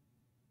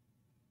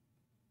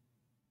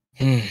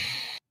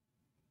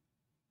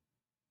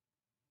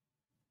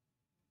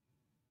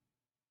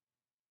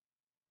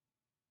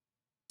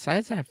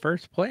 Besides that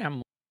first play,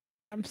 I'm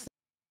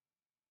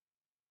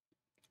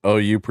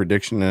OU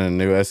prediction in a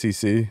new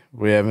SEC.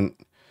 We haven't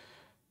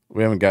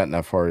gotten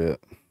that far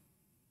yet.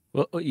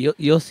 Well,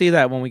 you'll see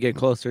that when we get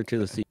closer to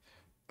the season.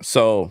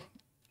 So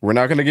we're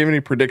not going to give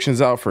any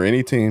predictions out for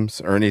any teams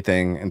or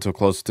anything until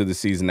close to the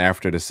season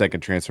after the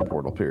second transfer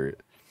portal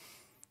period.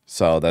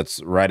 So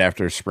that's right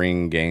after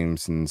spring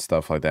games and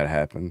stuff like that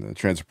happen. The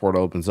transfer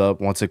portal opens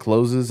up once it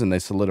closes and they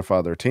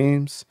solidify their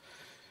teams.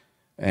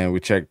 And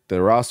we check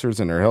the rosters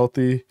and they're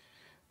healthy.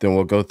 Then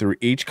we'll go through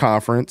each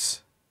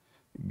conference,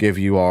 give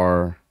you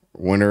our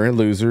winner and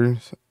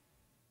losers.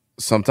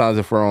 Sometimes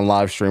if we're on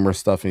live stream or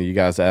stuff and you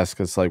guys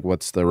ask us like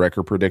what's the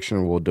record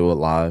prediction, we'll do it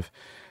live.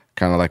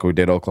 Kind of like we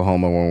did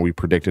Oklahoma when we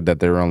predicted that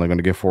they were only going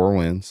to get 4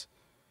 wins.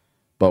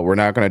 But we're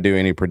not going to do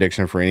any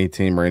prediction for any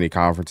team or any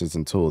conferences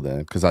until then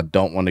because I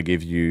don't want to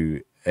give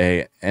you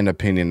an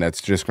opinion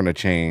that's just going to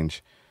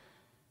change.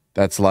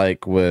 That's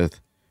like with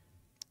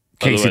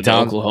Casey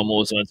Thompson. Oklahoma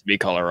was meant to be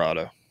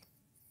Colorado.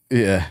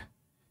 Yeah.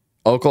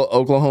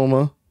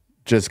 Oklahoma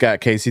just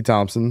got Casey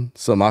Thompson.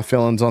 So my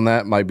feelings on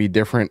that might be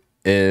different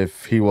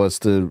if he was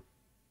to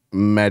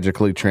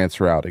magically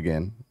transfer out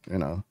again,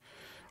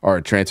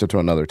 or transfer to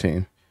another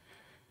team.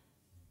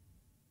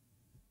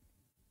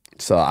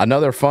 So I know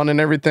they're fun and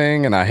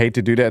everything, and I hate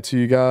to do that to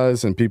you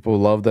guys, and people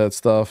love that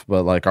stuff,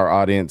 but like our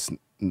audience,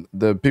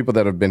 the people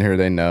that have been here,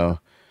 they know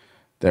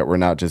that we're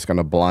not just going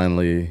to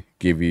blindly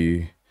give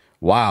you,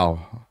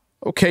 wow,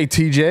 okay,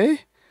 TJ.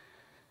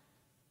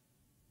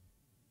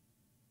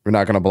 We're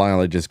not going to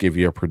blindly just give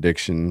you a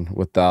prediction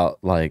without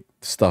like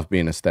stuff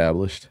being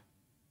established.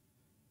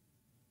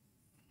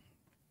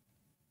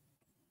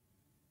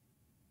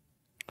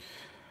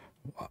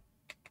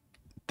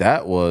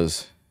 That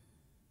was.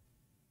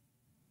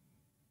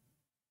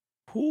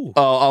 Ooh.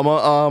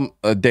 Oh,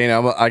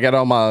 Dana, I got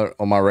on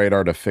my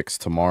radar to fix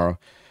tomorrow.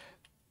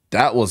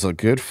 That was a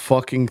good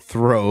fucking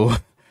throw.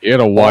 He had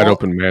a wide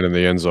open man in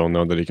the end zone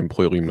though that he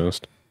completely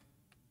missed.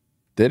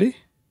 Did he?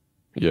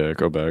 Yeah,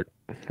 go back.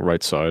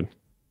 Right side.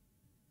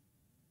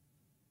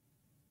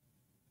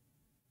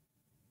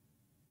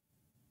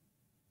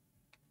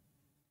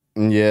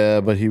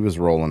 Yeah, but he was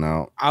rolling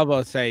out. I was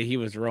about to say he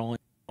was rolling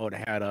out,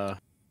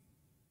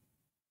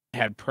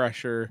 had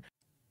pressure.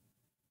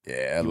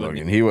 Yeah,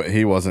 Logan.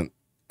 He wasn't,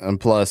 and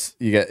plus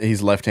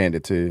he's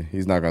left-handed too.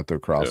 He's not gonna throw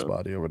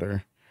crossbody over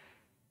there.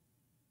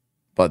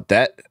 But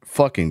that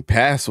fucking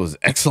pass was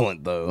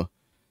excellent though.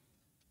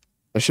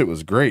 That shit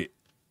was great.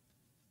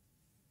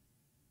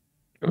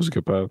 It was a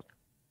good pass.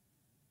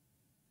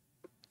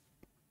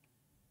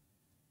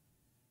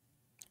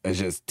 It's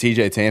just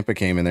TJ Tampa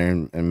came in there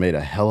and made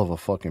a hell of a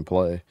fucking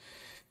play.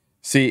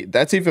 See,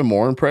 that's even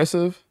more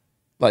impressive.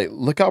 Like,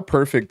 look how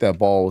perfect that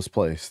ball was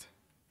placed.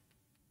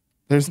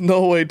 There's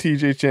no way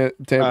TJ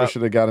Tampa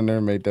should have got in there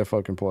and made that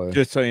fucking play.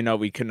 Just so you know,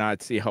 we could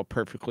not see how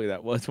perfectly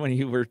that was when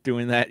you were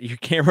doing that. Your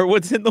camera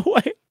was in the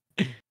way.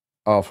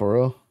 Oh, for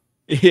real?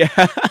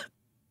 Yeah.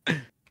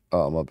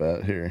 Oh, my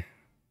bad. Here.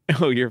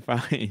 Oh, you're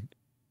fine.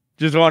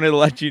 Just wanted to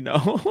let you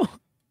know.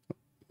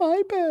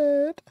 My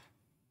bad.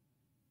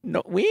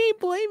 No, we ain't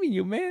blaming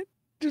you, man.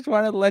 Just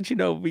wanted to let you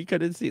know we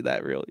couldn't see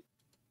that really.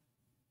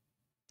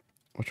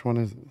 Which one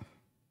is it?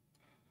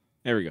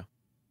 There we go.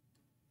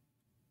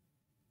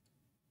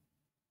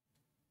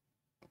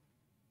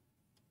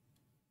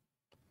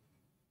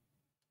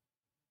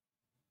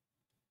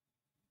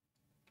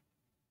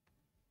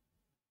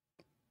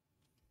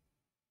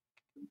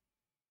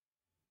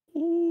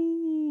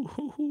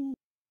 Ooh.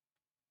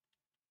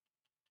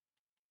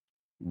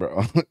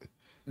 Bro.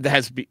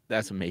 That's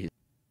amazing.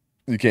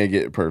 You can't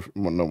get perfect.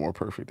 No more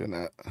perfect than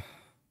that.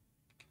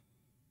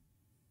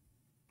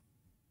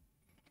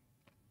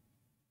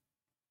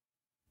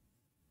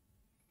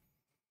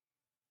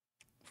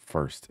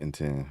 First and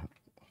 10.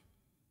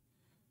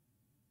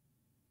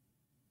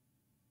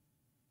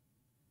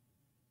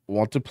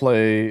 Want to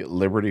play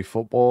Liberty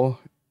football?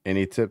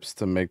 Any tips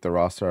to make the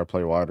roster? I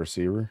play wide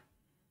receiver.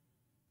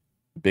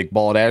 Big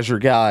bald Azure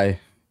guy.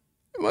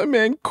 My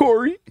man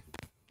Corey.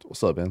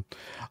 What's up, man?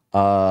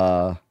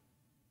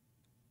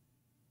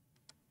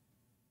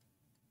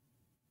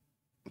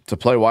 To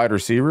play wide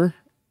receiver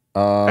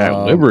at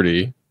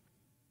Liberty.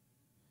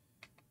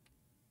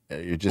 Yeah,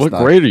 you're just what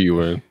grade are you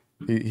in?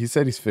 He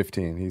said he's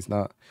 15. He's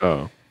not.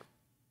 Oh.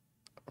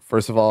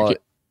 First of all,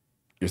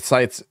 your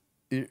sights,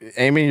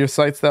 aiming your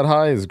sights that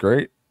high is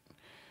great,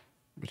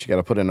 but you got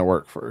to put in the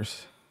work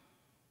first.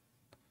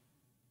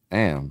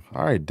 Damn.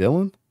 All right,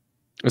 Dylan.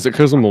 Is it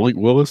because of Malik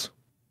Willis?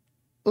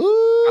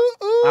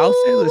 I'll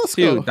say this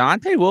too.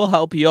 Dante will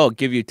help you out,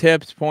 give you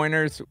tips,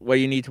 pointers, what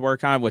you need to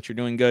work on, what you're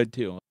doing good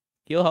too.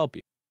 He'll help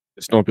you.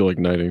 Just don't be like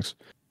Nightings.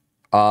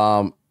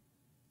 Have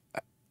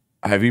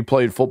you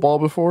played football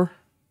before?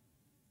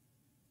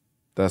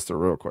 That's the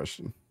real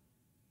question.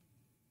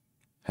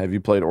 Have you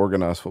played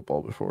organized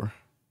football before?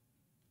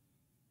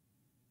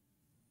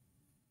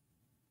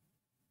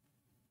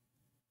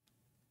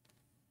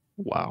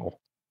 Wow.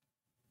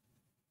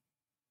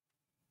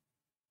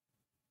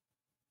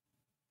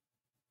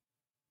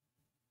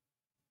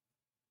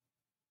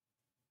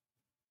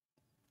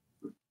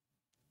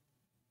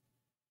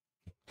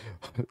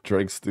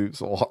 Drake Stoops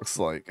walks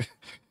like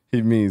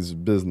he means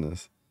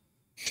business.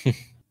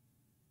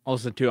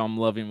 Also, too, I'm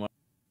loving what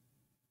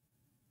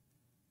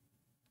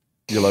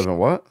you're loving.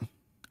 What?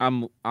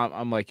 I'm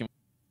liking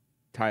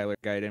Tyler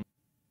guiding.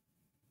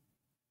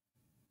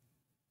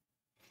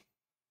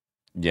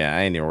 Yeah,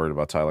 I ain't even worried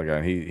about Tyler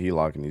Guy. He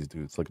locking these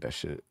dudes. Look at that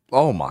shit.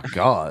 Oh my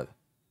god.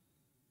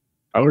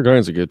 Tyler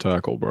Guy's a good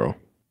tackle, bro.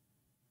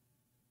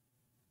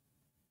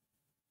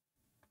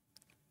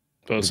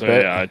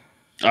 I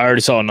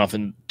already saw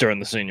nothing during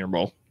the Senior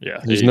Bowl.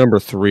 Yeah, he's number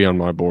 3 on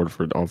my board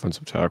for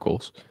offensive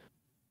tackles.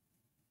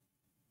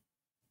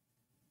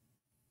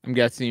 I'm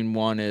guessing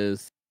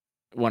 1A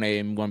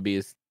and 1B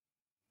is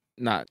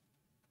not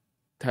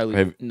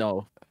Tyler.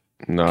 No.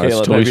 No,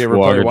 Caleb, have you ever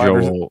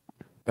played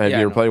Have you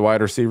ever played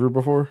wide receiver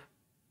before?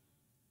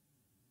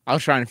 I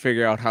was trying to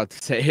figure out how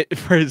to say it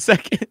for a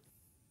second.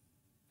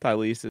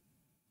 Tylese.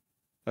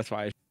 That's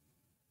why.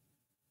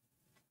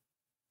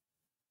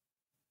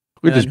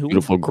 Look at this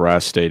beautiful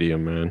grass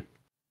stadium, man.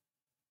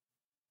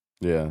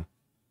 Yeah.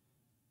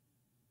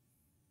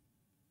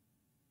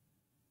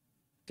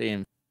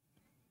 Damn.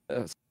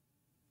 That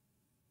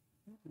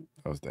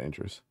was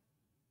dangerous.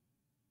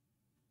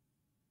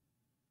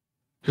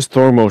 His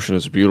throw motion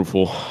is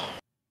beautiful.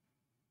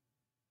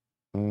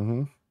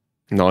 Mm-hmm.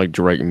 Not like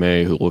Drake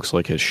May, who looks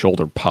like his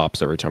shoulder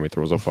pops every time he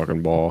throws a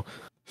fucking ball.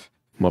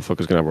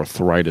 Motherfucker's gonna have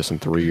arthritis in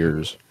 3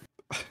 years.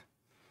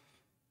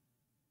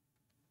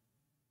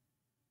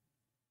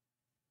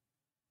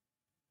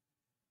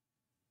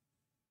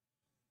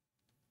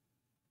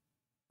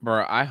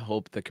 Bro, I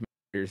hope the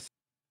Commanders.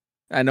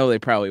 I know they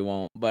probably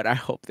won't, but I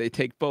hope they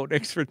take Bo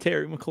Nix for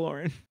Terry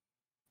McLaurin.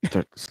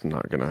 That's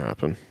not gonna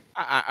happen.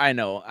 I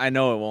know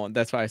it won't.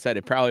 That's why I said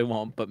it probably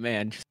won't. But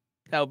man,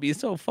 that would be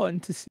so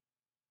fun to see.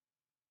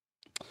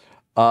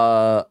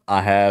 I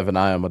have, and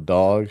I am a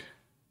dog.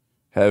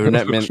 Having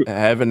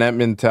that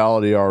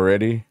mentality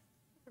already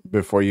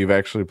before you've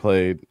actually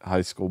played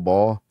high school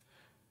ball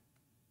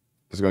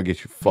is gonna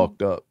get you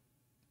fucked up.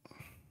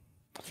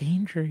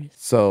 Dangerous.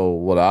 So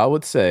what I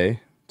would say,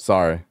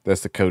 sorry,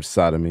 that's the coach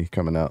side of me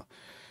coming out.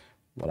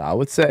 What I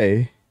would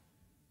say,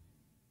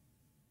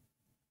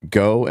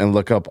 go and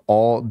look up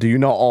do you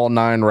know all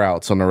 9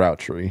 routes on the route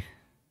tree?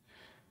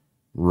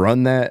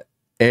 Run that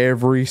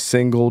every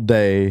single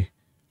day,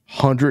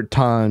 100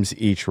 times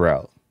each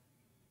route.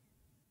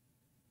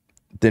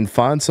 Then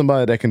find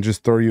somebody that can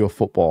just throw you a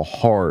football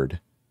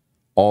hard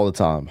all the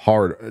time.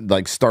 Hard,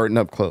 like starting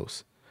up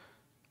close.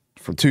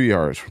 From 2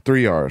 yards, from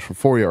 3 yards, from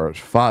 4 yards,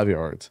 5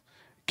 yards.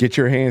 Get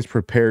your hands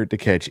prepared to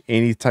catch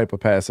any type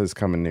of pass that's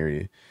coming near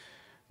you.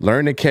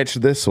 Learn to catch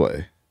this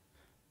way.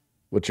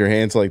 With your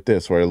hands like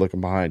this, where you're looking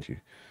behind you.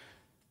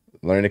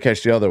 Learn to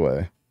catch the other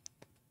way.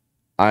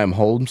 I am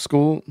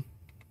homeschooled.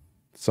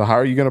 So how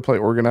are you going to play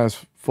organized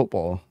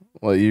football?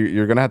 Well,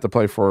 you're going to have to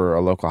play for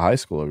a local high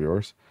school of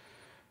yours.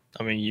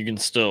 I mean, you can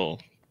still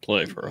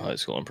play for a high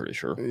school, I'm pretty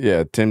sure.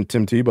 Yeah, Tim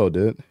Tebow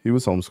did. He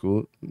was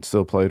homeschooled.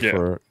 Still played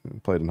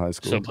in high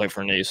school. Still played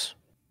for Nice.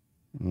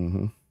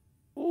 Mm-hmm.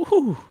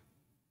 Ooh.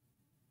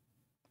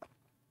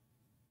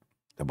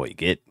 That boy you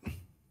get.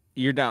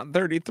 You're down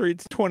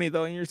 33-20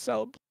 though in your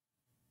sub.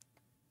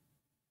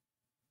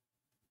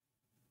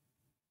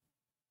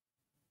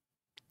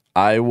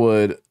 I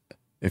would,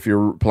 if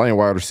you're playing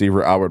wide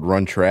receiver, I would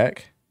run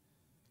track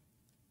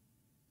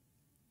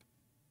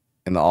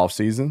in the off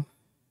season.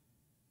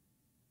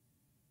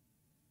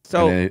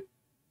 So,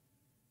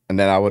 and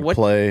then I would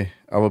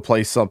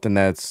play something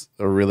that's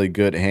a really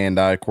good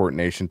hand-eye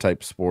coordination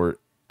type sport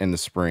in the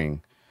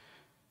spring,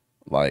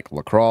 like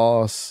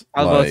lacrosse.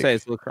 I was going to say,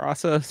 is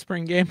lacrosse a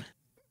spring game?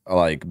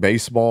 Like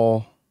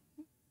baseball.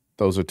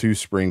 Those are 2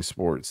 spring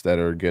sports that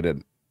are good at,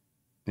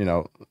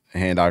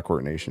 hand-eye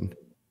coordination.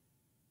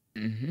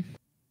 Mm-hmm.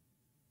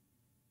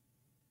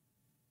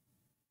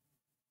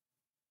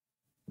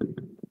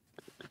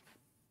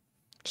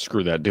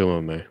 Screw that deal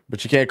with me.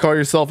 But you can't call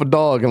yourself a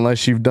dog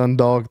unless you've done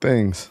dog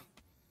things.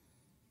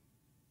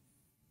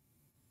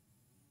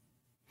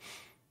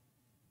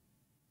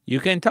 You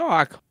can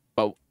talk,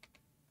 but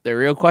the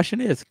real question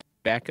is,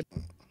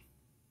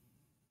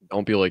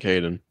 don't be like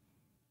Hayden.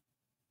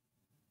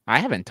 I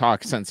haven't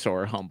talked since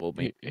Sora humbled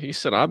me. He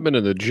said, I've been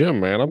in the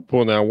gym, man. I'm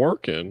putting that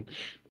work in.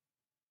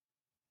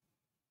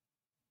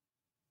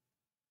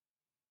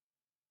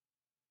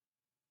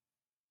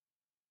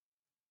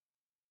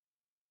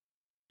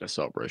 That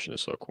celebration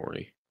is so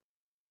corny.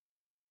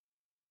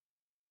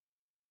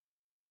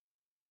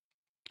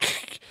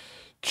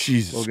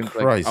 Jesus Logan's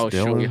Christ, I'll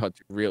show Dylan. you how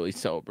to really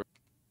celebrate.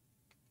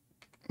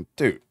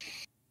 Dude.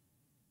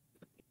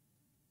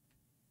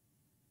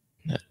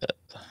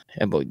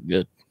 That boy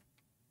good.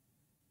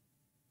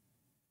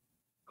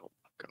 Oh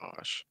my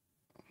gosh.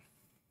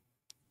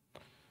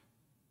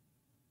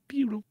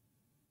 Beautiful.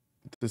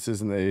 This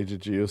isn't the age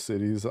of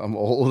GeoCities. I'm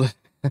old.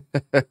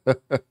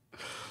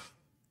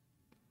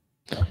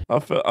 I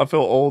feel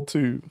old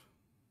too.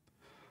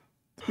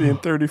 Being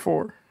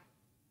 34.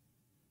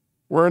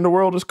 Where in the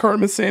world is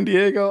Carmen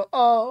Sandiego?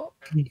 Oh.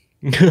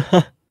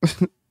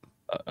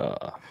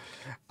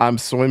 I'm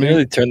swimming.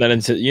 They turned that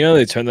into a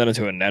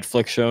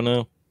Netflix show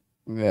now.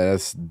 Yeah,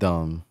 that's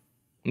dumb.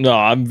 No,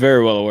 I'm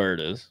very well aware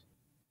it is.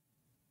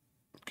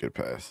 Good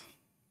pass.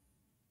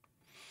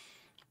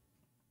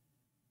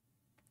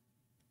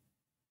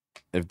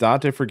 If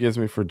Dante forgives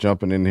me for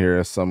jumping in here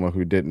as someone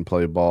who didn't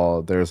play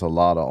ball, there's a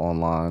lot of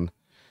online.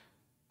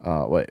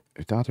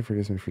 If Dante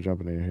forgives me for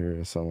jumping in here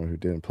as someone who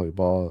didn't play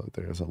ball,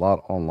 there's a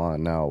lot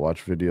online now.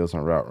 Watch videos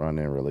on route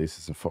running,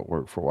 releases, and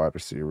footwork for wide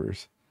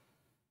receivers.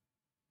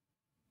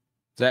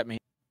 Does that mean?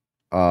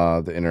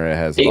 The internet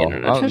has it all.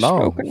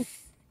 No.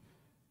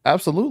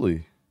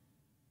 Absolutely.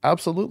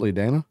 Absolutely,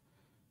 Dana.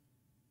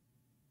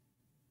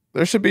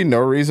 There should be no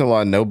reason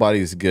why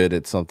nobody's good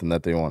at something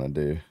that they want to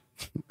do.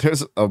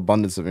 There's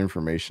abundance of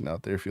information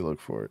out there if you look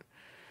for it.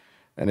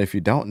 And if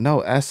you don't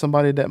know, ask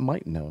somebody that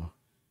might know.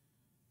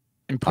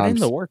 And put in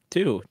the work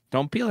too.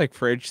 Don't be like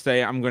Fridge,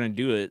 say I'm going to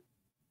do it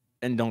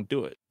and don't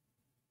do it.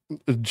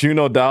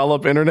 Juno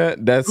dial-up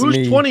internet. That's Who's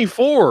me.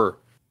 24?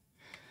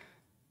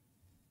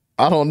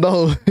 I don't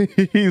know.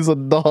 He's a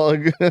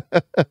dog.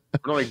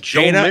 Like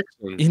Joe Dana,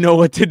 Mixon. you know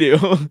what to do.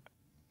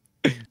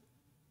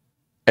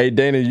 Hey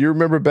Dana, you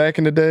remember back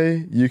in the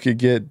day, you could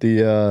get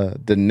the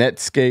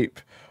Netscape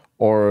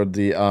or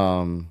the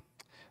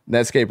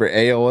Netscape or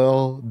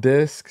AOL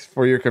discs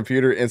for your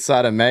computer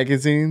inside of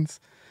magazines.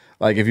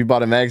 Like if you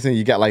bought a magazine,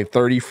 you got like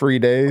 30 free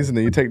days, and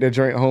then you take that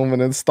joint home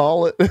and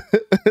install it.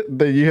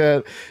 Then you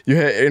had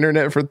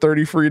internet for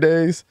 30 free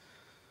days.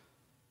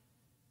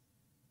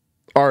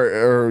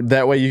 Or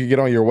that way you could get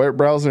on your web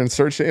browser and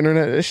search the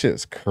internet. This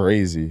shit's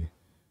crazy.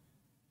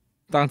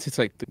 Dante's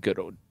like the good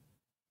old.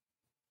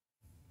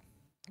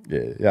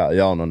 Yeah,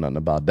 y'all know nothing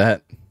about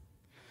that.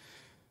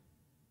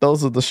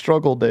 Those are the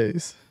struggle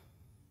days.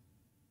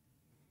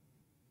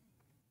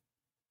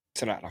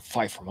 Said I had to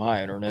fight for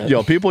my internet.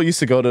 Yo, people used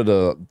to go to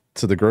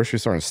the grocery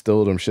store and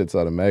steal them shits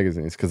out of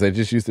magazines because they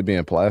just used to be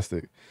in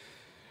plastic.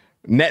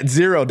 Net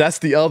Zero, that's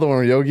the other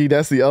one, Yogi.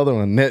 That's the other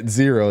one. Net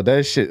Zero.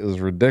 That shit is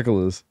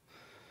ridiculous.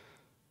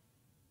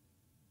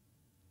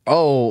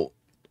 Oh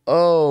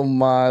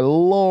my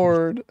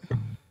Lord.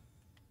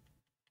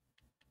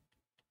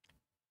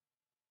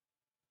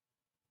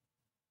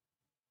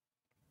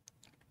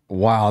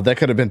 Wow, that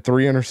could have been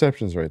 3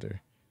 interceptions right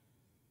there.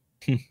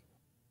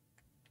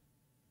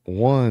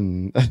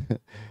 1,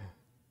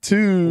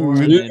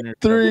 2,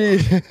 3,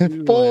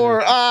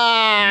 4.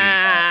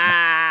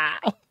 Ah!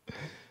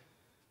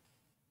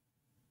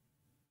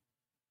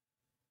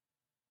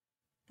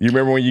 You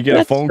remember when you get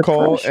a phone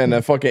call and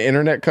the fucking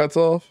internet cuts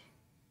off?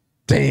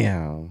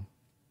 Damn.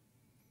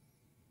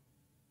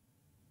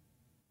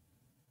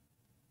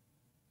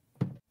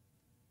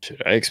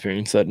 Should I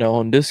experience that now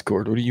on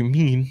Discord? What do you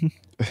mean?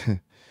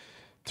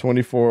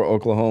 24,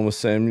 Oklahoma,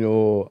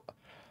 Samuel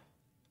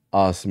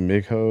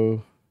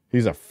𝗕𝘂𝘀𝗀𝗀𝗀.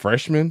 He's a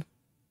freshman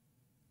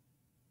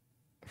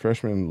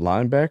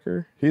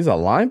linebacker. He's a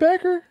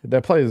linebacker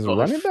that plays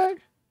running back?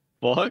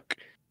 Fuck.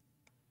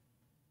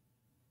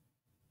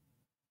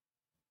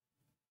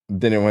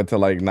 Then it went to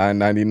like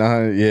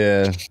 $9.99.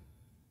 Yeah.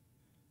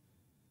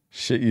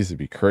 Shit used to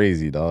be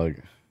crazy, dog.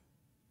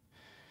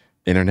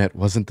 Internet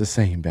wasn't the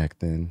same back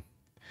then.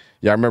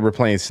 Y'all remember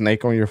playing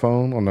Snake on your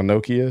phone on the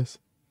Nokias?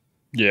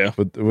 Yeah.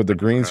 With the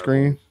green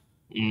screen?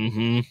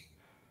 Mm-hmm.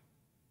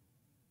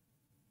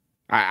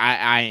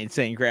 I ain't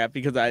saying crap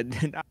because I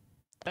did not.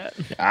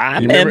 I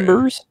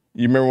members.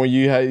 You remember when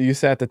you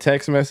used to have to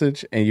text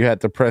message and you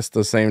had to press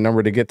the same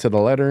number to get to the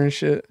letter and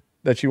shit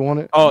that you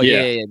wanted? Oh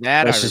yeah.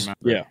 That That's I just,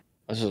 remember. yeah.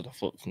 That's just a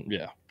flip.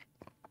 Yeah.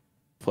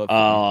 Flip.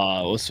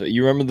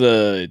 You remember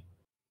the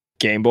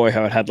Game Boy,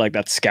 how it had like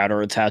that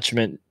scouter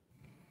attachment,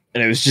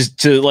 and it was just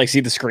to like see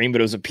the screen,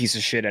 but it was a piece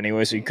of shit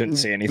anyway, so you couldn't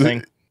see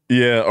anything.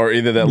 Yeah, or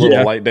either that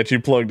little light that you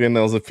plugged in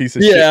that was a piece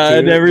of shit. Yeah,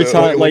 and every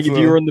time, like if if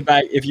you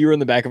were in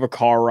the back of a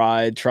car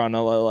ride trying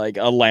to like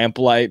a lamp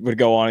light would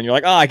go on, and you're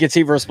like, I can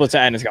see for a split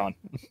second, and it's gone.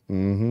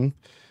 Mm-hmm.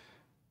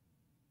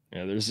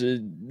 Yeah,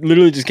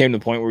 literally just came to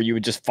the point where you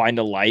would just find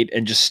a light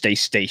and just stay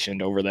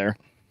stationed over there.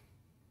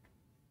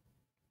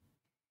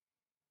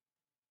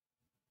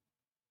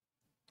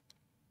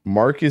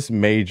 Marcus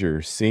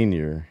Major,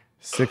 senior,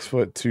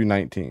 6'2",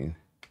 219.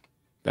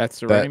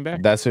 That's the running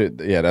back? That's it.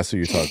 Yeah, that's who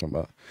you're talking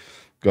about.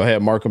 Go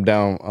ahead, mark him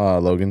down,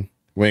 Logan.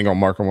 We ain't gonna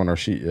mark him on our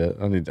sheet yet.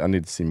 I need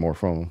to see more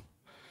from him.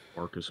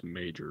 Marcus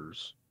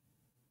Majors.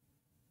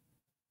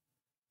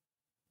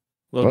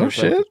 Oh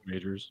shit.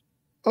 Majors.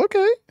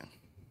 Okay.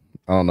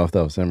 I don't know if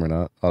that was him or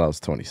not. Oh, that was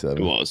 27.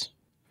 It was.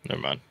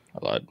 Never mind. I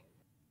lied.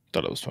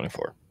 Thought it was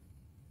 24.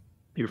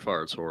 You're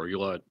fired, Sora. You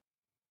lied.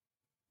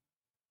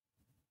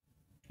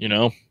 You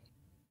know,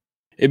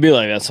 it'd be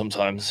like that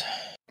sometimes.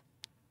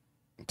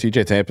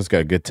 TJ Tampa's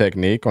got good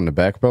technique on the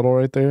back pedal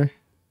right there.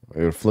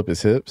 It would flip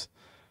his hips.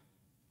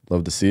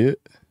 Love to see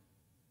it.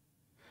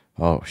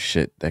 Oh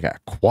shit, they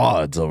got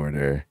quads over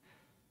there.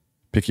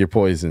 Pick your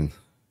poison.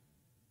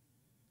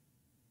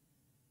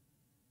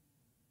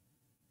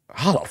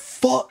 How the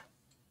fuck?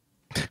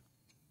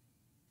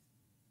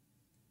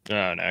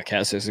 Oh no,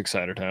 Cassie's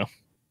excited now.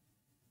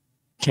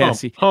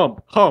 Cassie.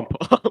 Hump.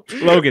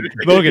 Logan,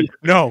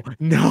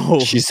 no.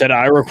 She said,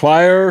 I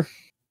require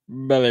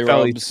belly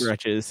rubs.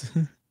 Stretches.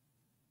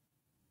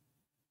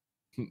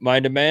 My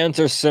demands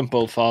are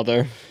simple,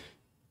 father.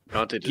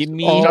 Give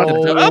me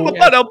I'm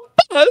about to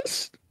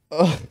bust.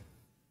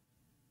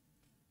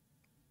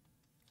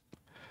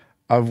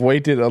 I've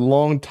waited a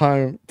long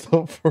time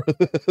for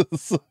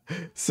this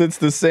since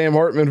the Sam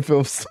Hartman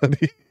film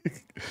study.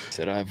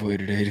 Said I've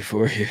waited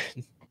 84 years.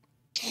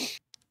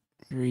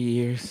 3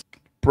 years.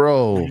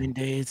 Bro. 9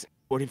 days.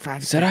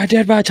 45 Said I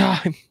did my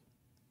time.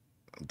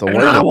 The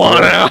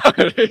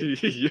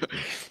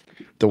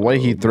way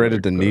he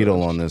threaded the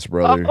needle on this,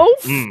 brother.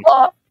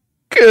 Fuck.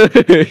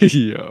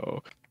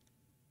 Yo.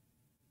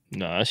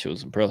 No, that shit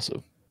was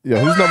impressive. Yeah,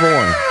 who's number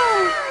one?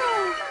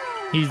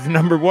 He's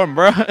number one,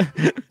 bro.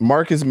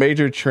 Marcus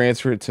Major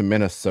transferred to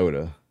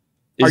Minnesota.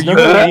 Are you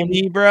kidding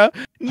me, bro?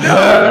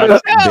 No.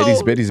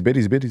 Biddies.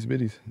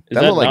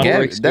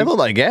 That look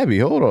like Gabby.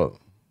 Hold up.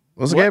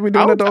 What's Gabby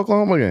doing at the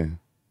Oklahoma game?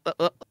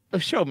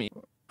 Show me.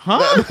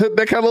 Huh?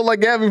 That kind of look like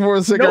Gabby for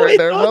a second No, right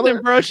there,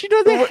 brother. bro. She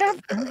doesn't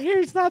have her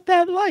hair's not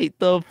that light.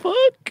 The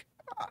fuck?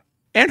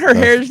 And her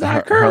hair's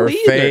not curly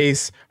either.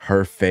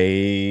 Her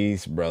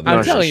face, brother.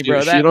 I'm telling you,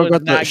 bro. That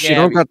was not she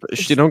don't got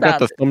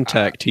the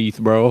thumbtack teeth,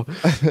 bro.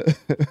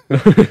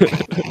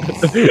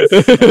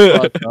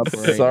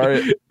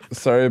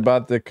 Sorry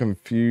about the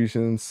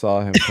confusion.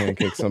 Saw him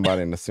pancake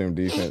somebody in the assumed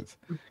defense.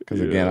 Because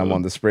again, I'm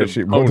on the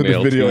spreadsheet. Both of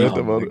the video at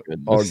the moment.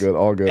 All good.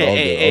 All good.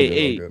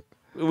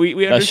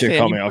 We that shit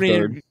caught understand. me off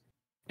guard.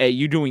 Hey,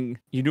 you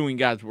doing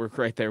God's work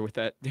right there with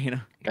that,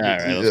 Dana. All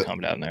right, let's calm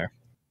down there.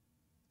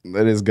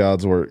 That is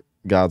God's work.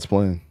 God's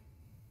plan.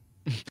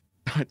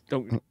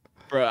 Don't,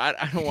 bro.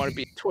 I don't want to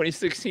be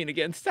 2016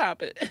 again.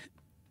 Stop it.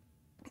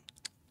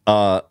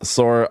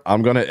 Sora,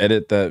 I'm gonna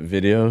edit that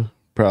video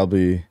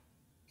probably.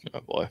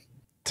 Oh boy.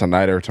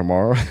 Tonight or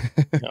tomorrow.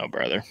 No,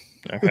 brother.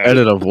 Okay.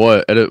 Edit of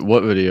what? Edit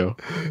what video?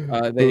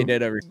 They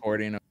did a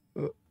recording of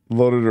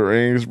Lord of the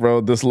Rings,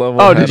 bro. This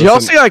level. Oh, did y'all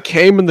see I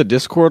came in the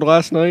Discord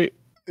last night?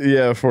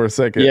 Yeah, for a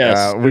second.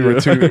 Yes. We were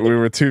too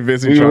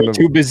busy. We were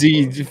too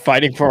busy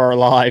fighting for our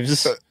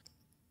lives.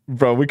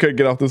 Bro, we couldn't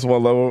get off this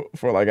one level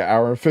for like an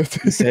hour and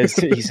 50. He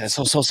says,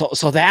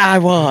 so there I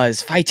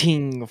was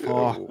fighting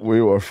for. We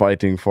were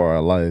fighting for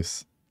our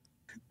lives.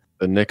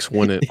 The Knicks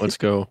win it. Let's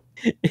go.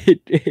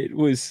 It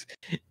was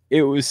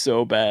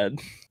so bad.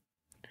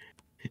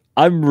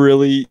 I'm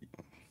really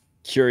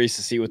curious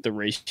to see what the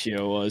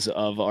ratio was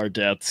of our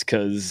deaths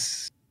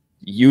because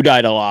you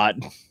died a lot.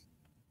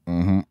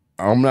 Mm-hmm.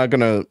 I'm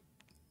gonna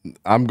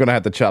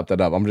have to chop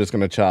that up. I'm just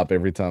gonna chop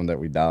every time that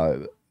we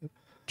died.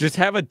 Just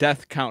have a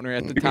death counter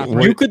at the top.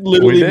 You could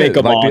literally make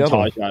a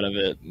montage out of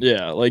it.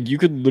 Yeah, like you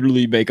could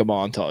literally make a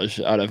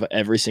montage out of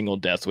every single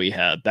death we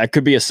had. That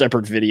could be a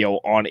separate video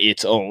on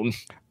its own.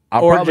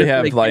 I'll probably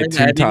have like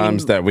 2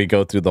 times that we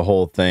go through the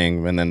whole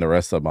thing, and then the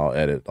rest of them I'll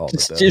edit all the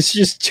time. It's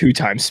just 2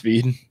 times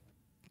speed.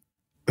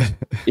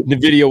 The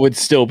video would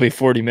still be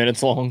 40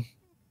 minutes long.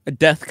 A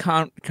death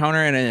counter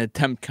and an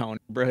attempt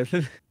counter, bro.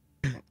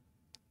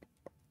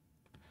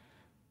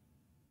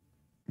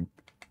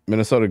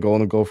 Minnesota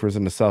Golden Gophers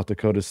and the South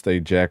Dakota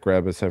State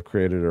Jackrabbits have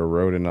created a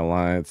rodent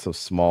alliance of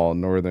small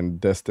northern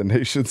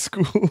destination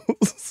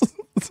schools.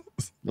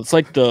 It's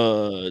like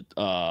the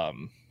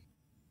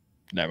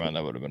never mind,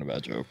 that would have been a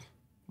bad joke.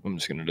 I'm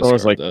just gonna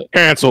discard that.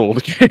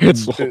 Canceled.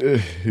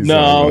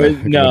 No, it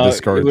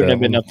wouldn't have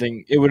been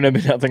nothing. It wouldn't have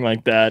been nothing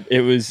like that.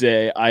 It was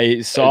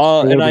I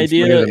saw an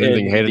idea, and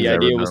the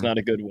idea was not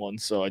a good one,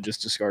 so I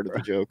just discarded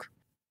the joke.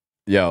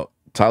 Yo,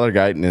 Tyler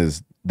Guyton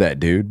is that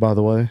dude, by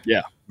the way.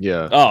 Yeah.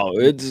 Yeah. Oh,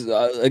 it's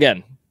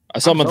again. I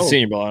saw him at the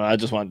Senior Bowl, and I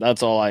just want.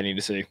 That's all I need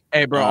to see.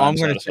 Hey, bro, I'm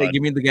gonna say,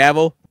 give me the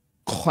gavel.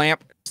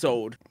 Clamp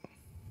sold.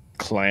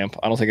 Clamp.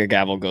 I don't think a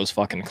gavel goes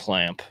fucking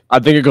clamp. I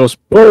think it goes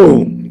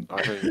boom.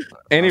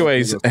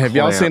 Anyways, have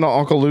y'all seen on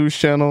Uncle Lou's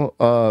channel?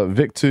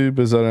 VicTube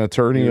is an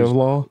attorney of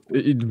law.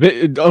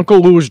 Uncle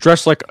Lou is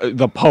dressed like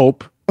the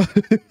Pope.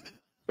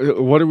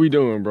 What are we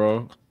doing,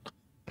 bro?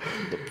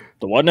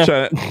 The what now?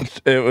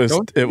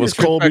 It was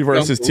Colby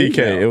versus TK.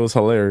 It was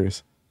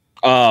hilarious.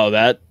 Oh,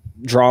 that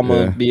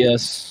drama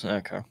BS.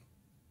 Okay.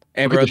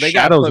 Hey, bro, the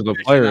shadows of the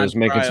players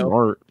making some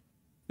art.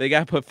 They got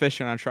to put Fish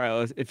on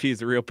trial if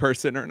he's a real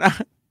person or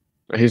not.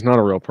 He's not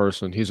a real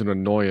person. He's an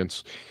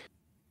annoyance.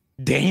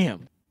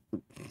 Damn.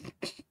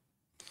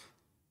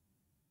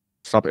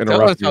 Stop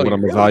interrupting me when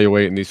I'm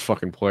evaluating these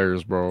fucking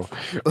players, bro.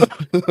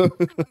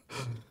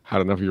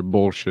 Had enough of your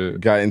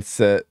bullshit. Guyton's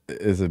set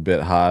is a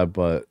bit high,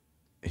 but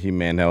he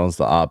manhandles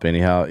the op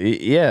anyhow.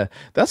 Yeah,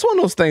 that's one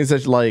of those things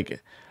that's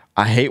like,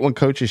 I hate when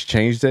coaches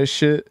change that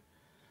shit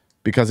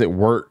because it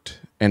worked.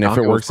 And if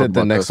it works at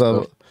the next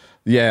level,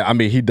 yeah, I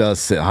mean, he does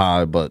sit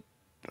high, but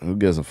who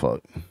gives a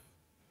fuck?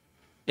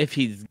 If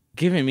he's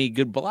giving me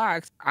good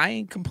blocks, I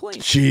ain't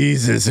complaining.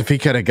 Jesus, if he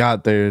could have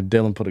got there,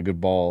 Dylan put a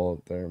good ball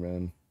up there,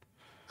 man.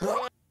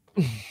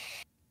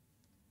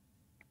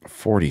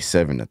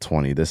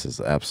 47-20. This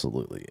is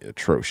absolutely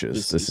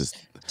atrocious. This is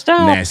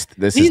nasty.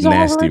 This is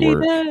nasty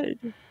work.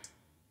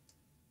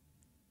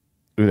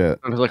 Who that?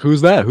 I was like,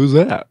 who's that? Who's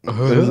that?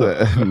 Who's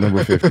that?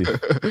 Number 50.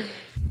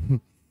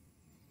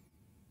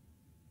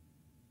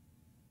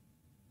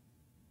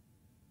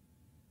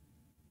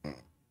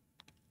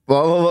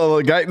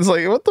 Well, Guyton's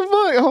like, what the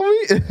fuck,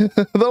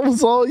 homie? That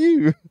was all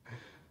you.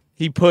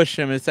 He pushed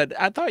him and said,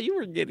 I thought you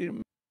were getting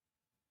him.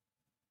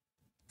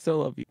 Still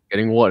love you.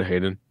 Getting what,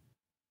 Hayden?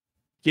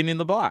 Getting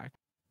the block.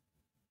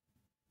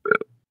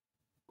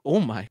 Oh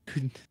my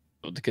goodness.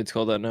 What the kids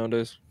call that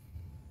nowadays?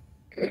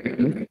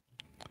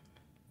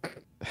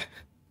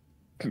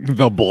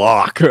 The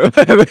block.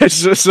 That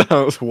just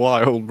sounds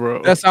wild,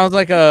 bro. That sounds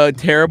like a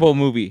terrible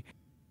movie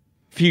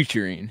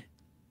featuring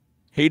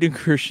Hayden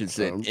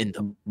Christensen in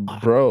the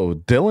block. Bro,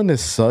 Dylan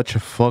is such a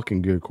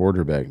fucking good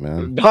quarterback,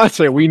 man.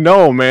 Dante, we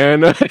know,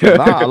 man.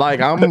 Nah, like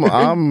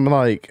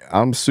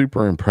I'm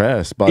super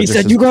impressed by just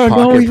his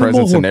pocket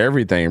presence and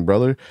everything,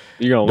 brother.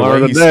 You're gonna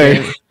learn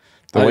today.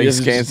 The way he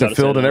scans the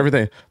field and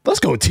everything. Let's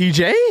go,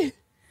 TJ.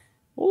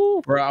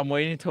 Ooh. Bro, I'm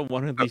waiting until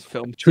one of these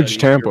film Huge studies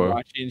Tampa. you're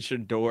watching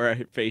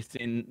Shadora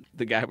facing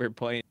the guy we're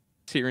playing,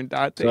 Tyrion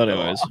Dante. So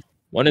anyways,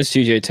 when is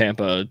TJ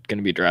Tampa going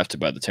to be drafted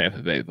by the Tampa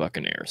Bay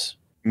Buccaneers?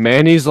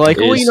 Manny's like,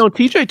 well, you know,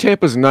 TJ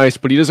Tampa's nice,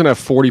 but he doesn't have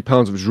 40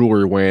 pounds of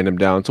jewelry weighing him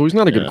down, so he's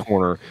not a good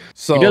corner.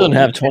 So he doesn't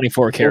have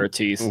 24 karat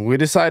teeth. We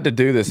decided to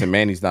do this, and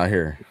Manny's not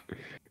here.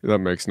 That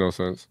makes no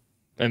sense.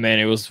 And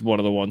Manny was one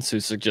of the ones who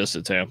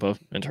suggested Tampa.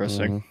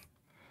 Interesting.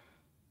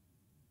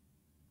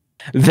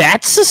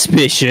 That's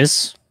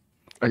suspicious.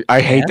 I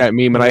hate that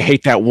meme, and I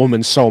hate that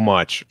woman so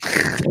much.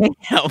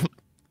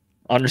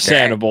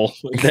 Understandable.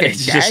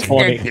 It's just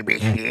funny.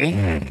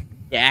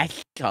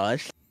 That's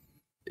us.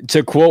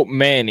 To quote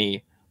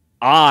Manny,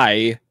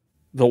 the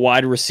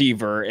wide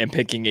receiver, am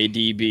picking a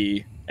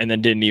DB, and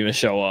then didn't even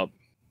show up.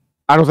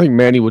 I don't think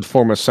Manny would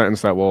form a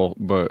sentence that well,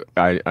 but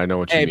I know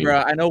what you mean. Hey,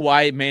 bro, I know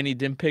why Manny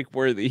didn't pick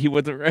Worthy. He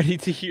wasn't ready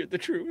to hear the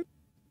truth.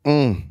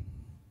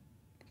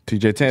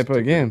 TJ Tampa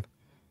again.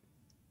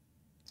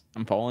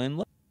 I'm falling in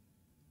love.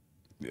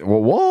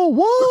 Whoa.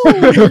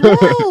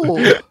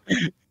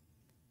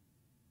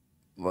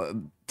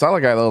 Tyler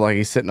guy look like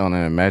he's sitting on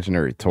an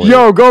imaginary toy.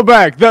 Yo, go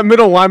back. That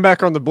middle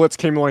linebacker on the blitz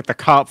came like the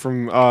cop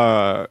from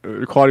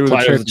Quality with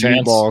a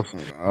Chance. Balls.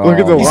 Look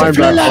at the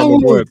linebacker on the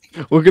blitz.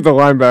 Look at the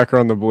linebacker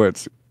on the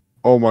blitz.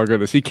 Oh my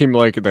goodness, he came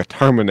like the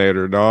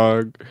Terminator,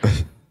 dog.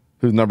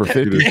 Who's number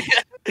 50?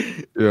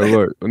 Yeah,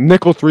 look,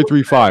 nickel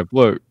 335.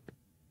 Look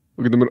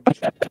at the middle.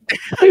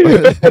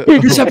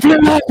 It's a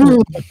flip.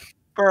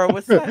 Bro,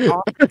 what's that?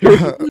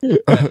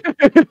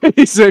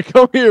 He said,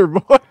 "Come here,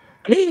 boy."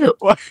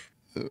 What?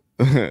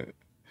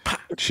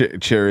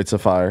 Chariots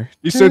of Fire.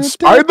 He said,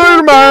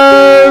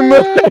 "Spider-Man."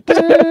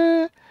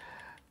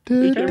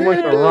 He came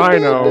like the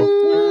Rhino.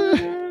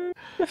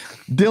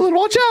 Dylan,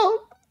 watch out!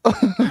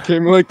 He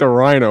came like the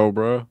Rhino,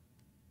 bro.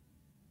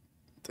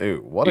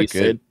 Dude, what a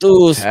good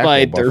tackle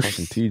by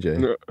fucking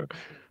TJ.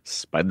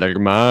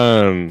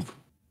 Spider-Man.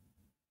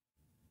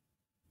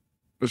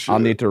 I'll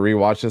need to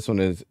rewatch this one.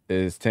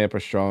 Is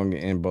Tampa strong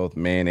in both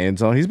man and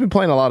zone? He's been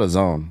playing a lot of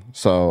zone,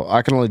 so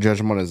I can only judge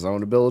him on his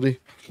zone ability.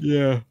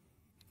 Yeah.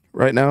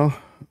 Right now.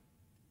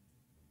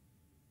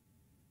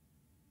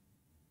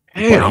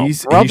 Damn, he's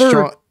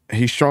strong.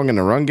 He's strong in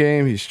the run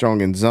game. He's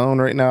strong in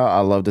zone right now. I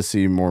love to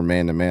see more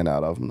man-to-man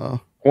out of him,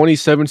 though.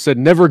 27 said,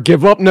 "Never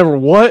give up, never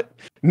what?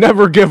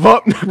 Never give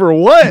up, never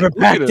what?" Never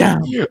back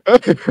down.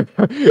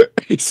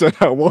 He said,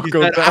 "I won't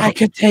go down." I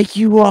could take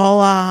you all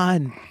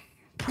on.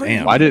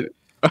 Damn. Why did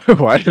I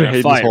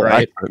hate this whole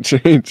accent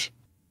change?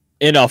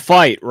 In a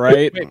fight,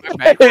 right?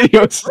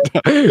 Yo,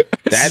 stop.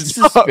 That's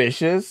Stop.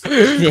 suspicious.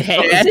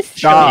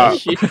 Stop.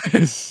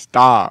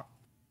 Stop.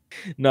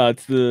 No,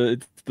 it's the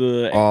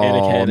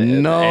Oh,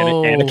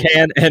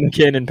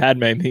 Anakin and Padme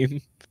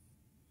meme.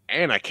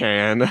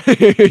 Anakin.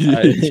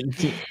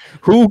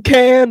 Who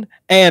can?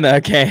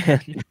 Anna can.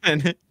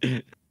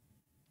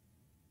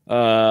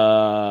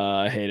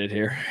 I hate it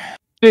here.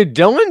 Did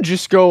Dylan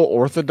just go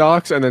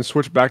Orthodox and then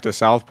switch back to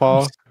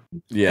Southpaw?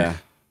 Yeah.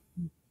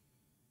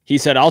 He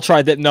said, "I'll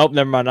try that." Nope,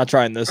 never mind. Not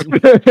trying this.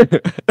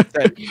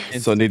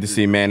 So need to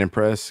see man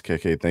impress.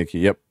 KK, thank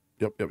you.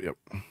 Yep.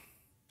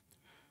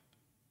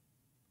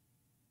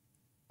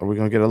 Are we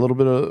gonna get a little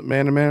bit of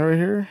man to man right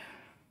here?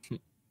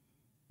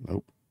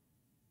 Nope.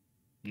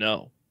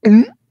 No.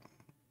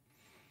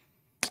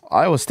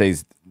 Iowa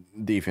State's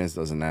defense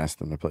doesn't ask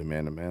them to play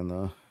man to man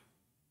though.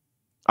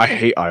 I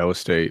hate Iowa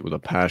State with a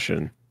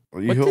passion.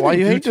 Why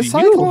you hate the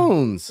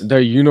Cyclones? Their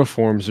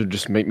uniforms would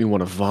just make me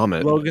want to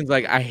vomit. Logan's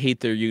like, I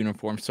hate their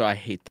uniform, so I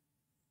hate them.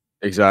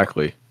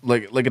 Exactly.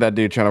 Look at that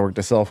dude trying to work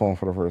the cell phone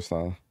for the first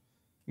time.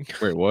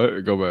 Wait,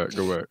 what? Go back.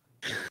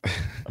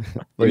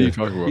 What are you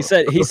talking about?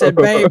 He said,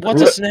 "Babe,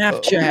 what's a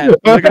Snapchat?"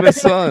 Look at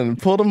his son.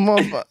 Pulled him off.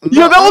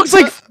 Yo, that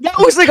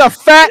looks like a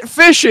fat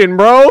fishing,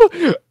 bro.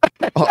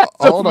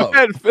 Hold up.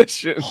 Fat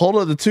fishing. Hold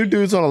up. The two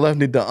dudes on the left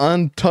need to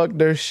untuck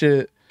their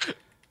shit.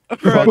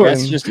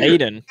 That's just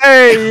Hayden.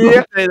 Hey,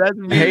 yeah. That's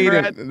me,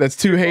 Hayden. Brad. That's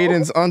two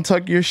Haydens.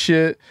 Untuck your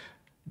shit.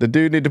 The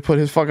dude need to put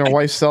his fucking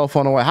wife's cell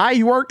phone away. How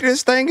you work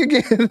this thing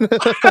again?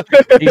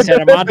 He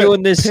said, "Am I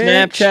doing this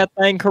Snapchat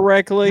thing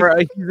correctly?" Bro,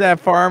 he's that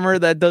farmer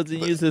that doesn't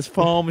use his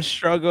phone,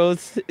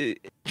 struggles,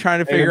 trying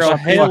to figure out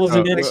hell is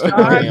an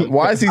Instagram.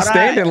 Why is he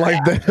standing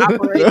like that?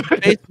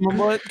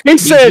 He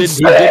said,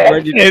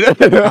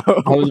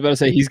 I was about to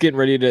say he's getting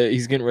ready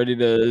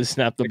to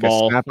snap the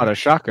ball. Snap out a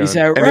shotgun. He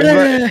said,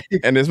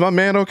 And is my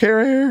man okay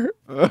right here?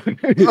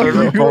 He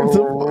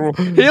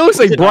looks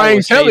like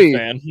Brian Kelly.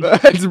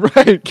 That's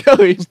Brian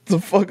Kelly. What the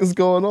fuck is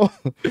going on?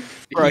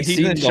 Bro, he's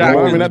in Why are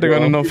shotgun. we not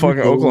going to no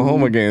fucking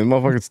Oklahoma games?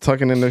 Motherfuckers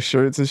tucking in their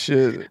shirts and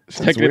shit.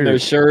 Tucking in their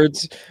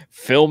shirts,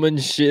 filming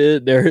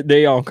shit.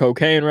 They on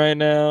cocaine right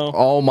now.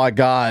 Oh my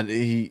god.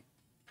 Maybe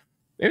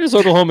this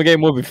Oklahoma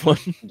game will be fun.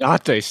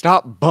 Dante,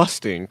 stop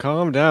busting.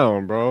 Calm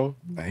down, bro.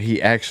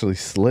 He actually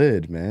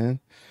slid, man.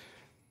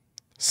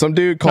 Some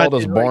dude called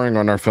us boring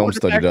on our film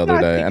study the other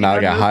day, and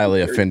I got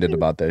highly offended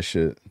about that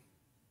shit.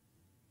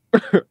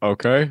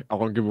 Okay, I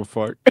don't give a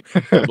fuck.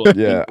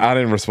 Yeah, I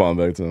didn't respond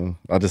back to him.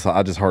 I just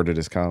hearted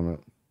his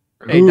comment.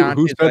 Hey, Who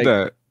Dante's said like-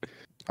 that?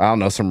 I don't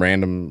know, some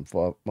random.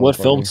 What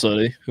film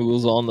study? Who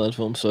was on that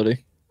film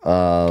study?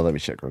 Let me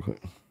check real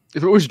quick.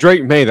 If it was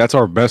Drake May, that's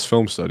our best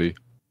film study.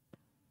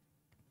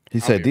 He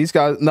said these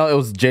guys. No, it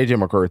was 𝗕𝗂𝘂𝘀𝗀𝗏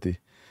McCarthy.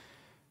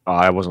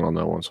 I wasn't on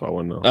that one, so I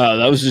wouldn't know.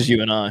 That was just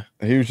you and I.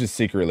 He was just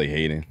secretly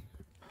hating.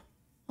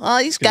 Oh,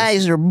 these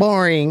guys are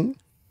boring.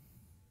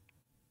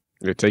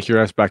 Yeah, take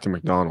your ass back to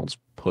McDonald's,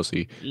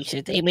 pussy. He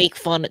said they made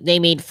fun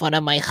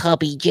of my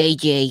hubby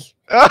JJ.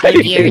 How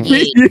dare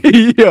they?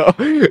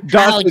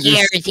 How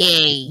dare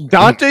they?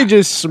 Dante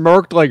just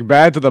smirked like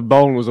Bad to the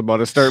Bone was about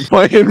to start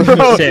playing, bro.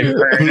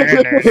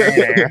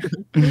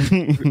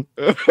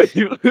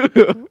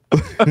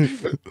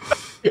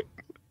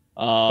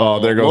 Oh,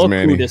 there goes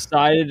Manny. Who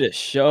decided to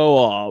show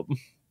up?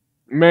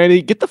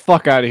 Manny, get the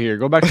fuck out of here.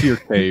 Go back to your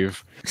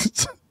cave.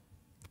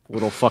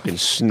 Little fucking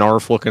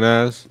snarf looking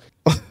ass.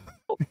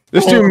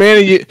 This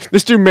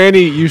dude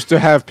Manny used to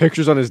have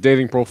pictures on his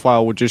dating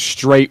profile with just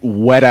straight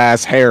wet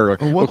ass hair.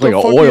 What Looked the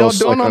like fuck an oil y'all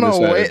slick doing on his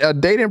head. a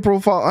dating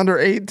profile under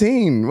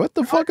 18? What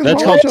the fuck is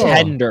That's wrong called with y'all?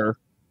 Tender.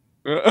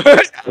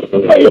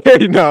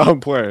 No, I'm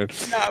playing.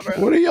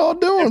 What are y'all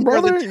doing,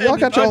 brother? Y'all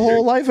got your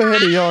whole life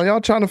ahead of y'all.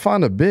 Y'all trying to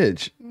find a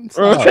bitch.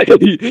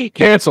 Stop.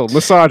 Canceled.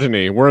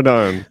 Misogyny. We're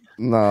done.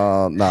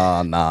 No.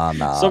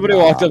 Somebody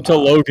walked up to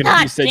Logan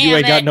and he said, "You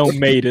ain't got no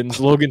maidens."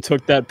 Logan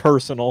took that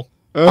personal.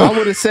 I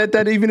would have said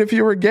that even if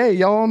you were gay.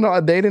 Y'all know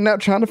a dating app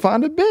trying to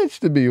find a bitch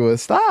to be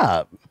with.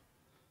 Stop.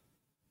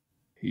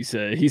 He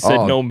said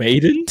no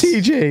maidens.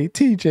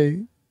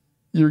 TJ,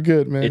 you're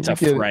good, man. It's a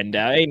friend.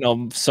 Ain't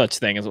no such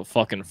thing as a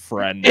fucking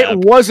friend. It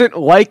wasn't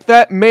like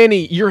that,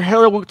 Manny. Your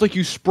hair looked like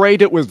you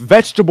sprayed it with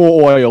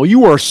vegetable oil. You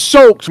were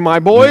soaked, my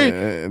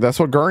boy. That's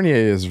what Garnier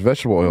is,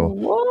 vegetable oil.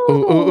 Whoa.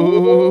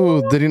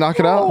 Ooh. Did he knock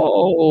it out?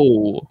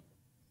 Oh.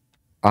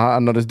 I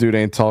know this dude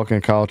ain't talking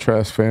Kyle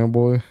Trask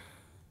fanboy.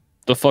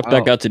 The fuck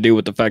that got to do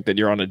with the fact that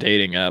you're on a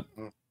dating app?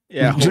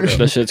 Yeah,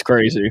 that shit's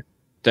crazy.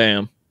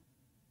 Damn.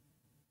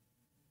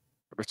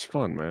 It's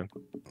fun, man.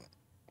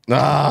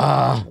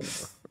 Man.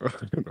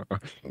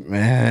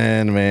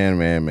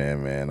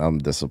 I'm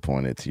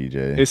disappointed,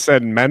 TJ. It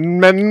said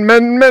menly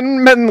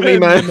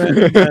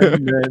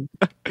man.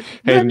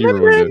 Hayden, you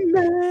ruined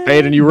it.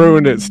 Hayden, you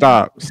ruined it.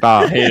 Stop.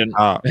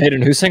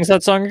 Hayden, who sings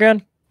that song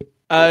again?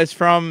 It's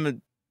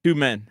from Two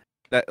Men.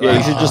 Yeah,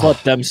 you should just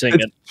let them sing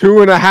it.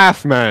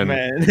 2.5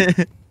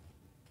 men.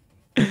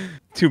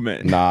 2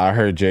 Men. Nah, I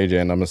heard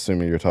JJ, and I'm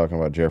assuming you're talking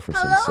about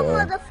Jefferson. So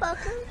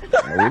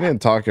we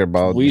didn't talk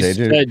about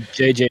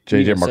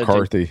JJ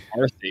McCarthy.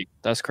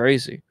 That's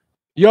crazy.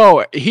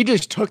 Yo, he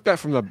just took that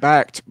from the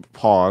back.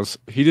 Pause.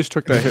 He just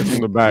took that hit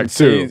from the back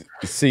too.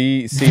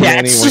 See,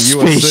 Manny,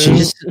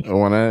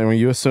 when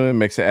you assume it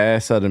makes an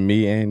ass out of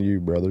me and you,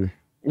 brother.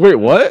 Wait,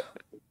 what?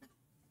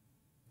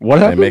 What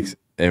happened?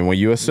 And when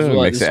you assume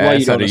it makes an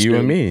ass out of you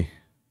and me.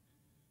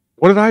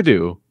 What did I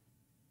do?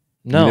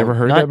 No, you never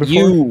heard that before?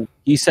 You.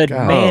 He said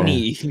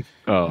Manny.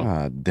 Oh.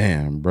 God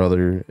damn,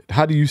 brother.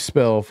 How do you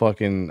spell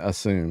fucking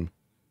assume?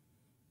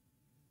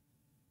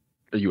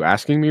 Are you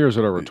asking me, or is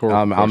it a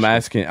rhetorical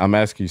question? I'm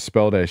asking you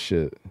spell that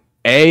shit.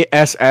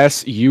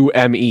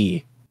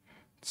 ASSUME.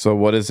 So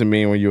what does it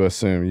mean when you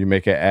assume? You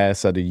make an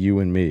ass out of you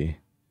and me.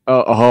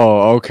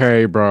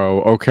 Okay,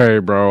 bro.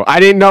 I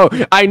didn't know.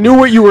 I knew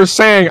what you were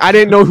saying. I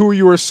didn't know who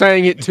you were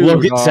saying it to.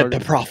 Logan said the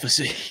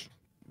prophecy.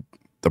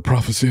 The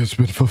prophecy has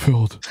been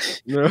fulfilled.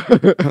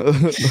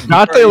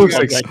 Dante looks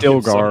like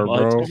Stilgar,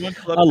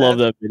 bro. I love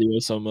that video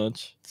so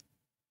much.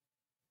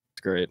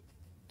 It's great.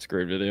 It's a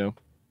great video.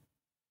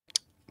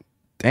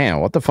 Damn,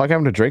 what the fuck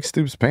happened to Drake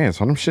Stoops' pants?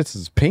 One of them shits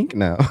is pink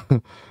now.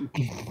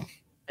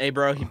 Hey,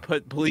 bro, he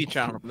put bleach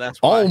on them.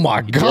 That's why. Oh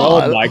my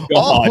god. Oh my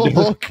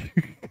god.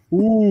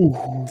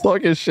 Ooh.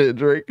 Talking shit,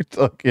 Drake.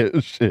 Talking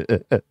shit.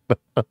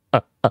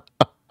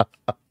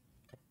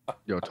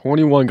 Yo,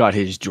 21 got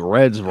his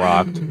dreads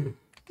rocked.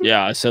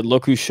 Yeah, I said,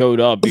 look who showed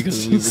up,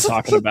 because we were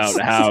talking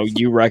about how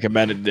you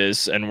recommended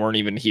this and weren't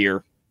even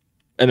here.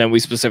 And then we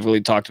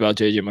specifically talked about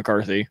JJ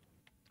McCarthy.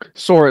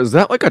 Sora, is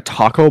that like a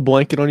taco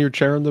blanket on your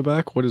chair in the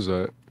back? What is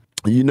that?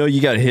 You know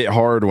you got hit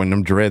hard when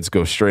them dreads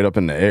go straight up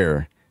in the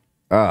air.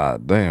 Ah,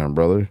 damn,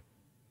 brother.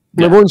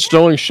 Remember when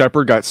Sterling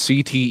Shepard got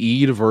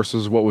CTE'd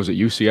versus, what was it,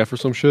 UCF or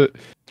some shit?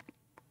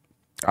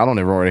 I don't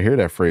ever want to hear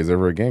that phrase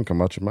ever again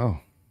come out your mouth.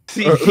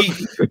 That's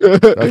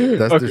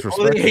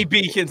disrespectful. Only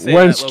AB can say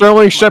when that,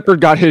 Sterling Shepard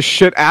got his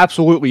shit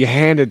absolutely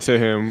handed to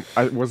him,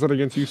 was it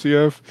against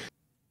UCF?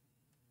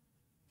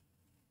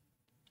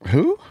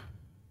 Who?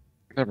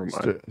 Never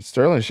mind.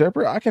 Sterling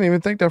Shepard? I can't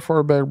even think that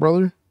far back,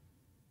 brother.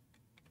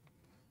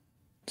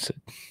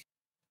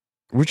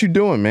 What you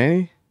doing,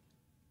 Manny?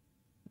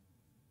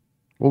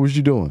 What was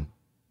you doing?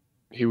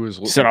 He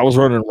said I was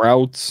running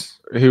routes.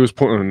 He was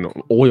putting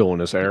oil in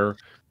his hair.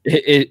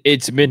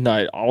 It's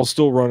midnight. I'll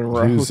still running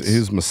routes. He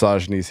was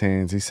massaging his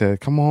hands. He said,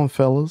 "Come on,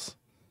 fellas."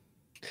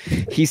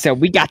 He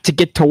said, "We got to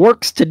get to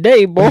works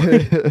today,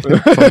 boy."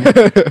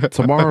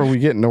 Tomorrow we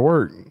getting to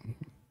work.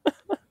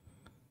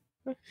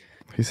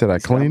 He said, "I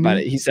cleaned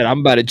it." He said, "I'm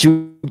about to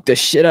juke the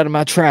shit out of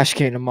my trash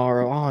can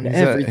tomorrow on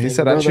everything." He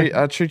said,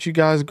 "I treat you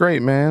guys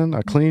great, man.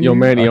 I clean Yo, you.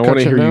 Manny, I want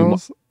to hear you.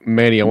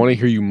 Manny, I want to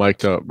hear you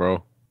mic'd up,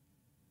 bro.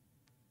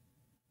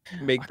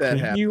 Make that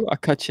happen. I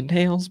cut your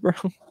nails, bro.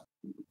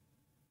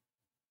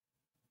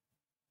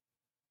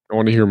 I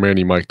want to hear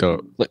Manny mic'd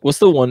up. Like, what's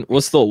the one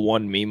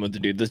meme of the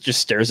dude that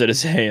just stares at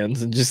his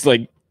hands and just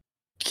like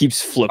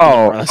keeps flipping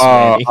across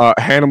Manny?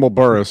 Hannibal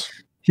Buress.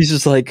 He's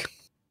just like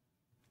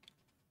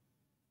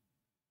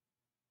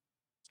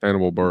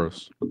Hannibal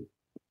Buress.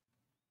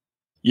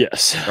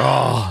 yes.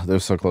 Oh, they're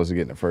so close to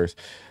getting it first.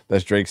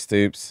 That's Drake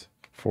Stoops,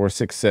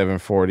 4'6",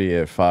 40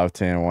 at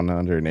 5'10",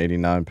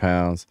 189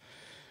 pounds.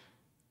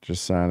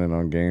 Just signing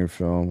on game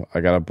film. I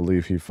gotta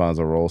believe he finds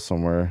a role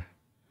somewhere.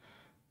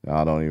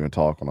 I don't even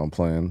talk when I'm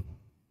playing.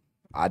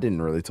 I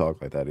didn't really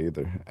talk like that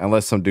either,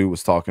 unless some dude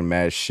was talking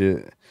mad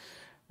shit.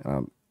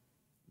 Nah,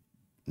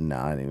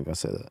 I ain't even gonna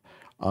say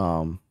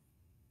that.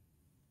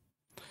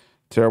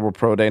 Terrible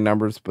pro day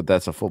numbers, but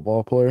that's a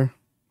football player.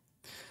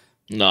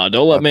 Nah,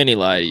 don't let Manny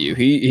lie to you.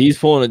 He's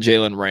pulling a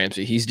Jalen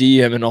Ramsey. He's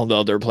DMing all the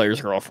other players'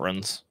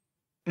 girlfriends.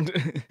 Don't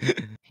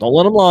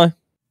let him lie.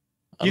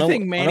 You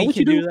think Manny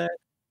can do that?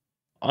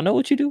 I know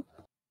what you do.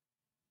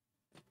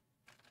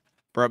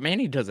 Bro,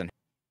 Manny doesn't.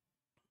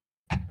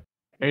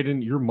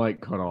 Aiden, your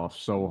mic cut off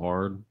so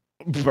hard.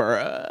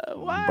 Bruh,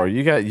 what? Bro,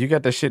 you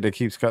got that shit that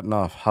keeps cutting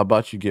off. How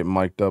about you get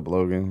mic'd up,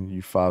 Logan?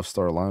 You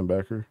 5-star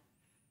linebacker.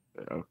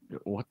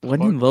 What the When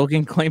fuck? did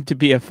Logan claim to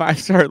be a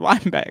 5-star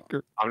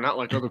linebacker? I'm not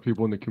like other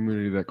people in the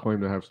community that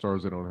claim to have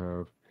stars they don't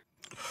have.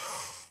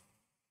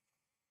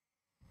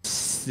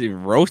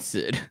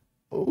 Roasted.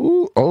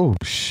 Ooh, oh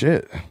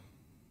shit.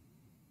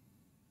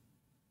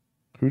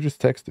 Who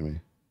just texted me?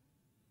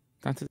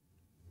 That's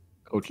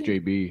Coach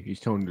JB, he's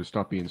telling you to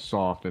stop being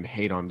soft and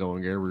hate on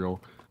Dylan Gabriel.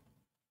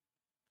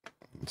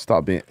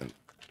 Stop being.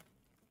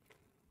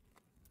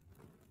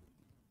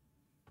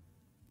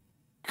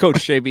 Coach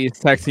JB is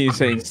texting you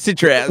saying,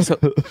 "Sit your ass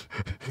up."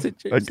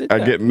 I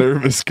get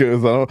nervous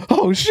because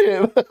oh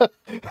shit,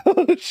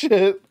 oh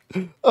shit,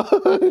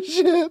 oh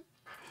shit.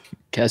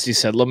 Cassie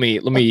said, "Let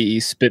me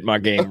spit my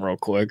game real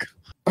quick."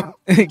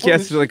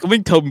 Cassie's like, "Let me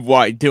tell me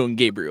why Dylan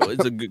Gabriel is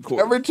a good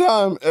quarterback."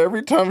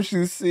 Every time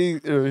she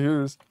sees or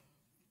hears,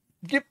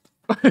 get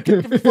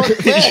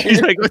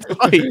She's like, "Let's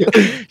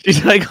fight."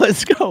 She's like,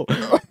 "Let's go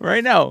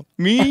right now,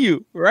 me and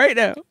you, right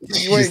now."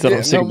 She still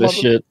don't sing this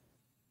shit.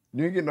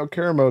 You ain't get no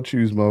caramel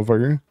chews,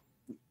 motherfucker.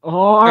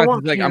 Oh, I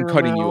Dante's like, "I'm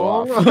cutting you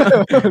off."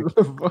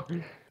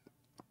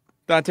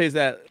 Dante's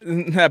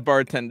that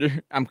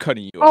bartender. I'm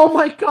cutting you off. Oh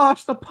my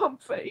gosh, the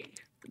pump fake.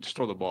 Just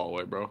throw the ball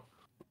away, bro.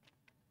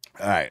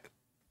 All right.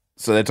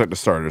 So they took the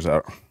starters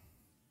out.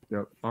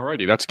 Yep.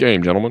 Alrighty, that's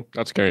game, gentlemen.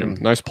 That's game.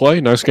 Nice play,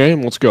 nice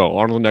game. Let's go.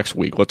 On to the next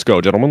week. Let's go,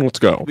 gentlemen. Let's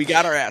go. We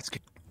got our ass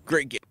kicked.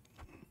 Great game.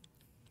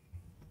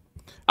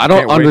 I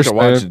don't understand.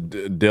 Wait to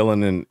watch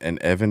Dylan and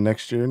Evan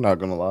next year. Not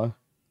gonna lie.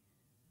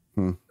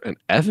 And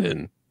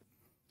Evan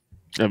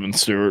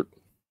Stewart.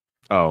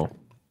 Oh.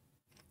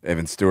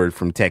 Evan Stewart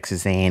from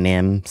Texas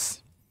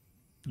A&M's.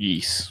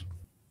 Yes.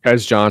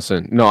 Hez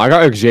Johnson. No, I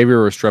got Xavier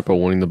Restrepo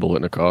winning the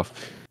Biletnikoff.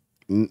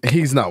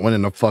 He's not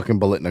winning the fucking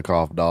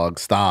Biletnikoff, dog.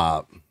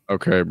 Stop.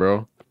 Okay,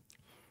 bro.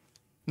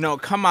 No,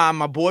 come on,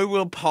 my boy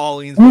Will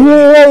Pauline's. Whoa.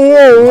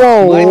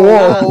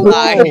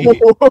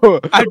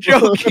 I'm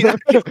joking.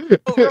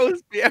 Don't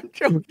roast me. I'm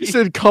joking. You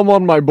said, "Come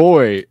on, my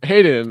boy."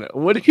 Hayden,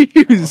 what are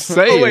you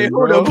saying? Oh, wait,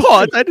 hold on,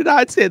 pause. I did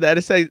not say that.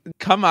 I said,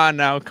 "Come on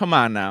now, come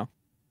on now."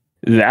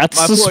 That's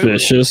My boy-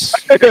 suspicious.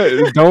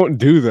 Don't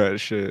do that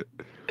shit.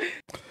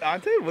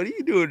 Dante, what are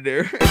you doing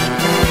there?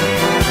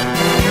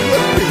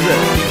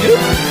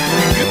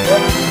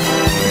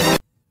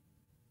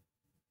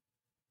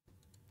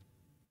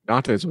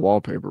 Dante's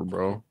wallpaper,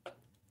 bro.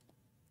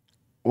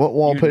 What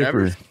wallpaper?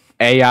 never-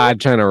 AI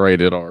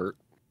generated art.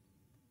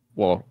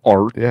 Well,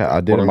 art. Yeah,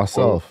 I did it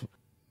myself.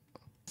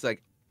 It's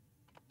like,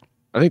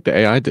 I think the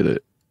AI did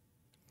it.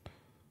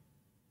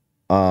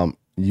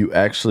 You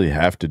actually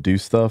have to do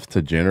stuff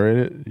to generate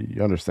it.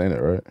 You understand it,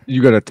 right?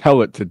 You gotta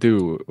tell it to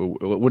do.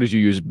 What did you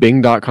use?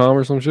 Bing.com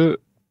or some shit?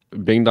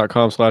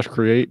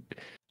 Bing.com/create.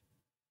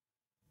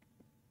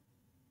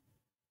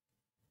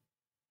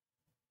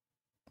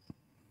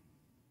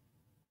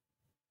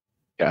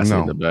 Yeah,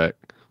 No. in the back.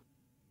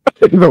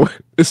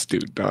 This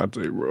dude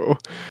Dante, bro.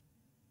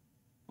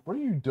 What are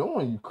you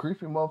doing, you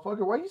creepy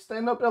motherfucker? Why are you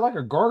standing up there like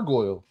a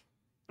gargoyle?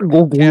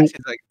 Cassie's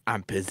like,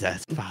 I'm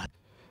possessed by.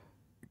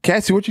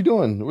 Cassie, what you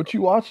doing? What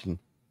you watching?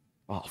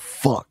 Oh,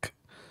 fuck.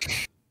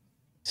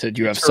 Said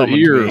you have Her summoned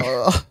ear. me.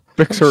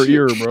 Fix her shit.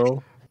 ear,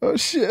 bro. Oh,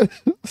 shit.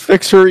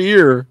 Fix her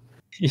ear.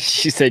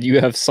 She said you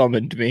have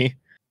summoned me.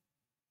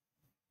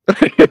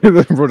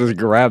 Bro, just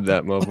grab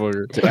that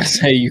motherfucker. Did I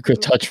say you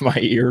could touch my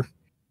ear?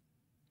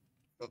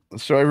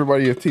 Show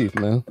everybody your teeth,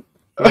 man.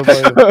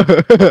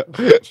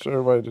 Show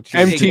everybody the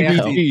teeth.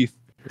 MTV teeth.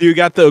 You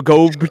got the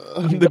gold,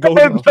 the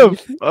golden What the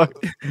teeth. fuck?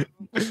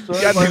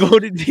 You got the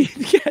golden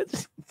teeth,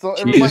 Cassie. So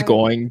She is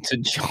going to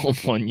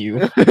jump on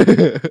you.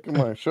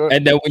 Come on, show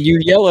And then when you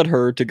yell at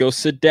her to go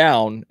sit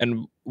down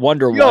and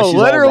wonder Yo, why she's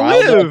let all her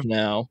riled live. up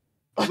now.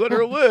 Let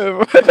her live.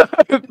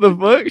 What the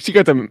fuck? She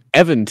got them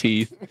Evan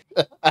teeth.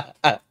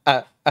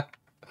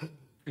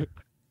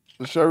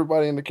 Show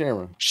everybody in the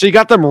camera. She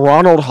got them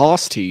Ronald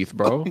Haas teeth,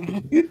 bro.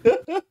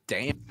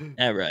 Damn.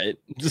 All right.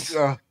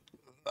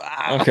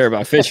 I don't care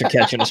about fish or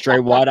catching a stray.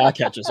 Why did I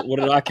catch a? What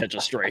did I catch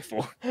a stray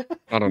for?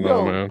 I don't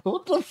know, man.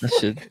 What the That fuck?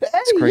 shit. Hey,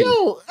 It's crazy.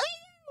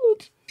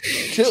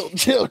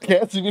 chill,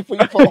 Cassie, before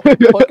you fall off the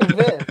fucking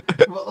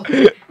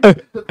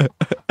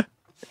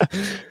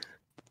bed.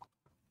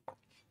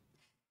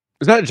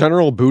 Is that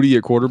General Booty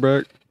at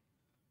quarterback?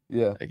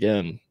 Yeah.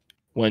 Again,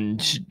 when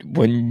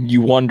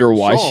you wonder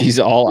why Sean, she's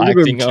all Look at them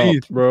acting up.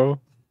 teeth, bro.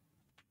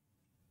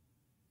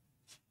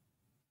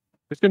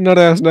 Put your nut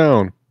ass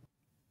down.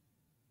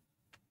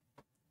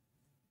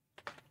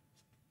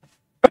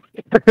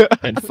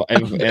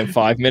 And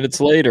 5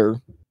 minutes later,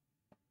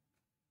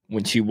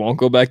 when she won't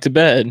go back to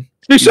bed,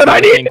 She said, "I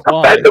need to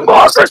defend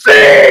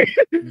democracy."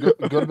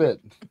 Go to bed.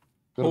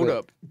 Go to Hold bed.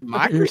 up.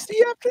 Democracy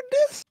after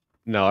this?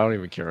 No, I don't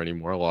even care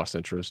anymore. I lost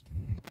interest.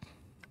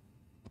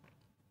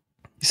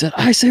 he said,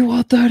 "I say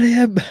what that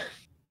him."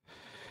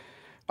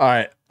 All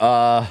right.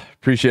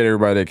 Appreciate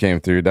everybody that came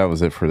through. That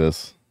was it for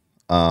this.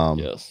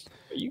 Yes.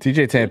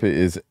 TJ Tampa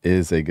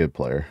is a good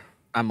player.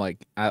 I'm like,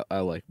 I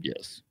like.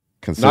 Yes.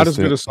 Consistent. Not as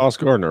good as Sauce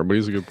Gardner, but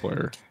he's a good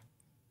player.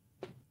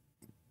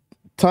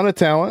 Ton of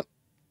talent.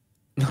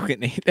 Look at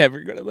Nate. Never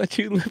gonna let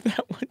you live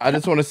that one. I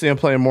just want to see him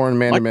playing more in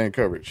man-to-man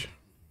coverage.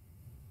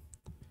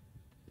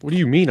 What do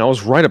you mean? I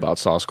was right about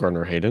Sauce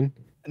Gardner, Hayden.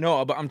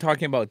 No, but I'm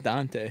talking about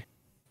Dante.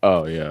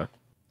 Oh yeah.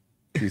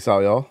 Peace out,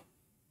 y'all.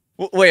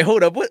 Wait,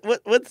 hold up.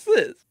 What's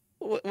this?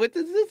 What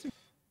does this?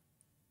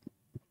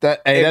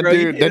 That bro,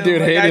 you dude know, like,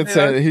 Hayden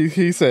said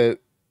he said.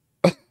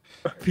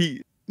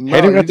 Pete. No,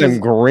 Hayden you got them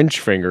just- Grinch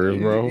fingers,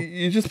 you- bro.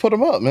 You just put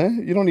him up,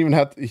 man. You don't even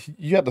have to.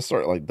 You have to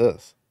start like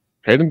this.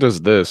 Hayden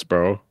does this,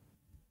 bro.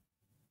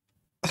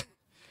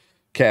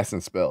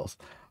 Casting spells.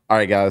 All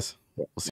right, guys. We'll see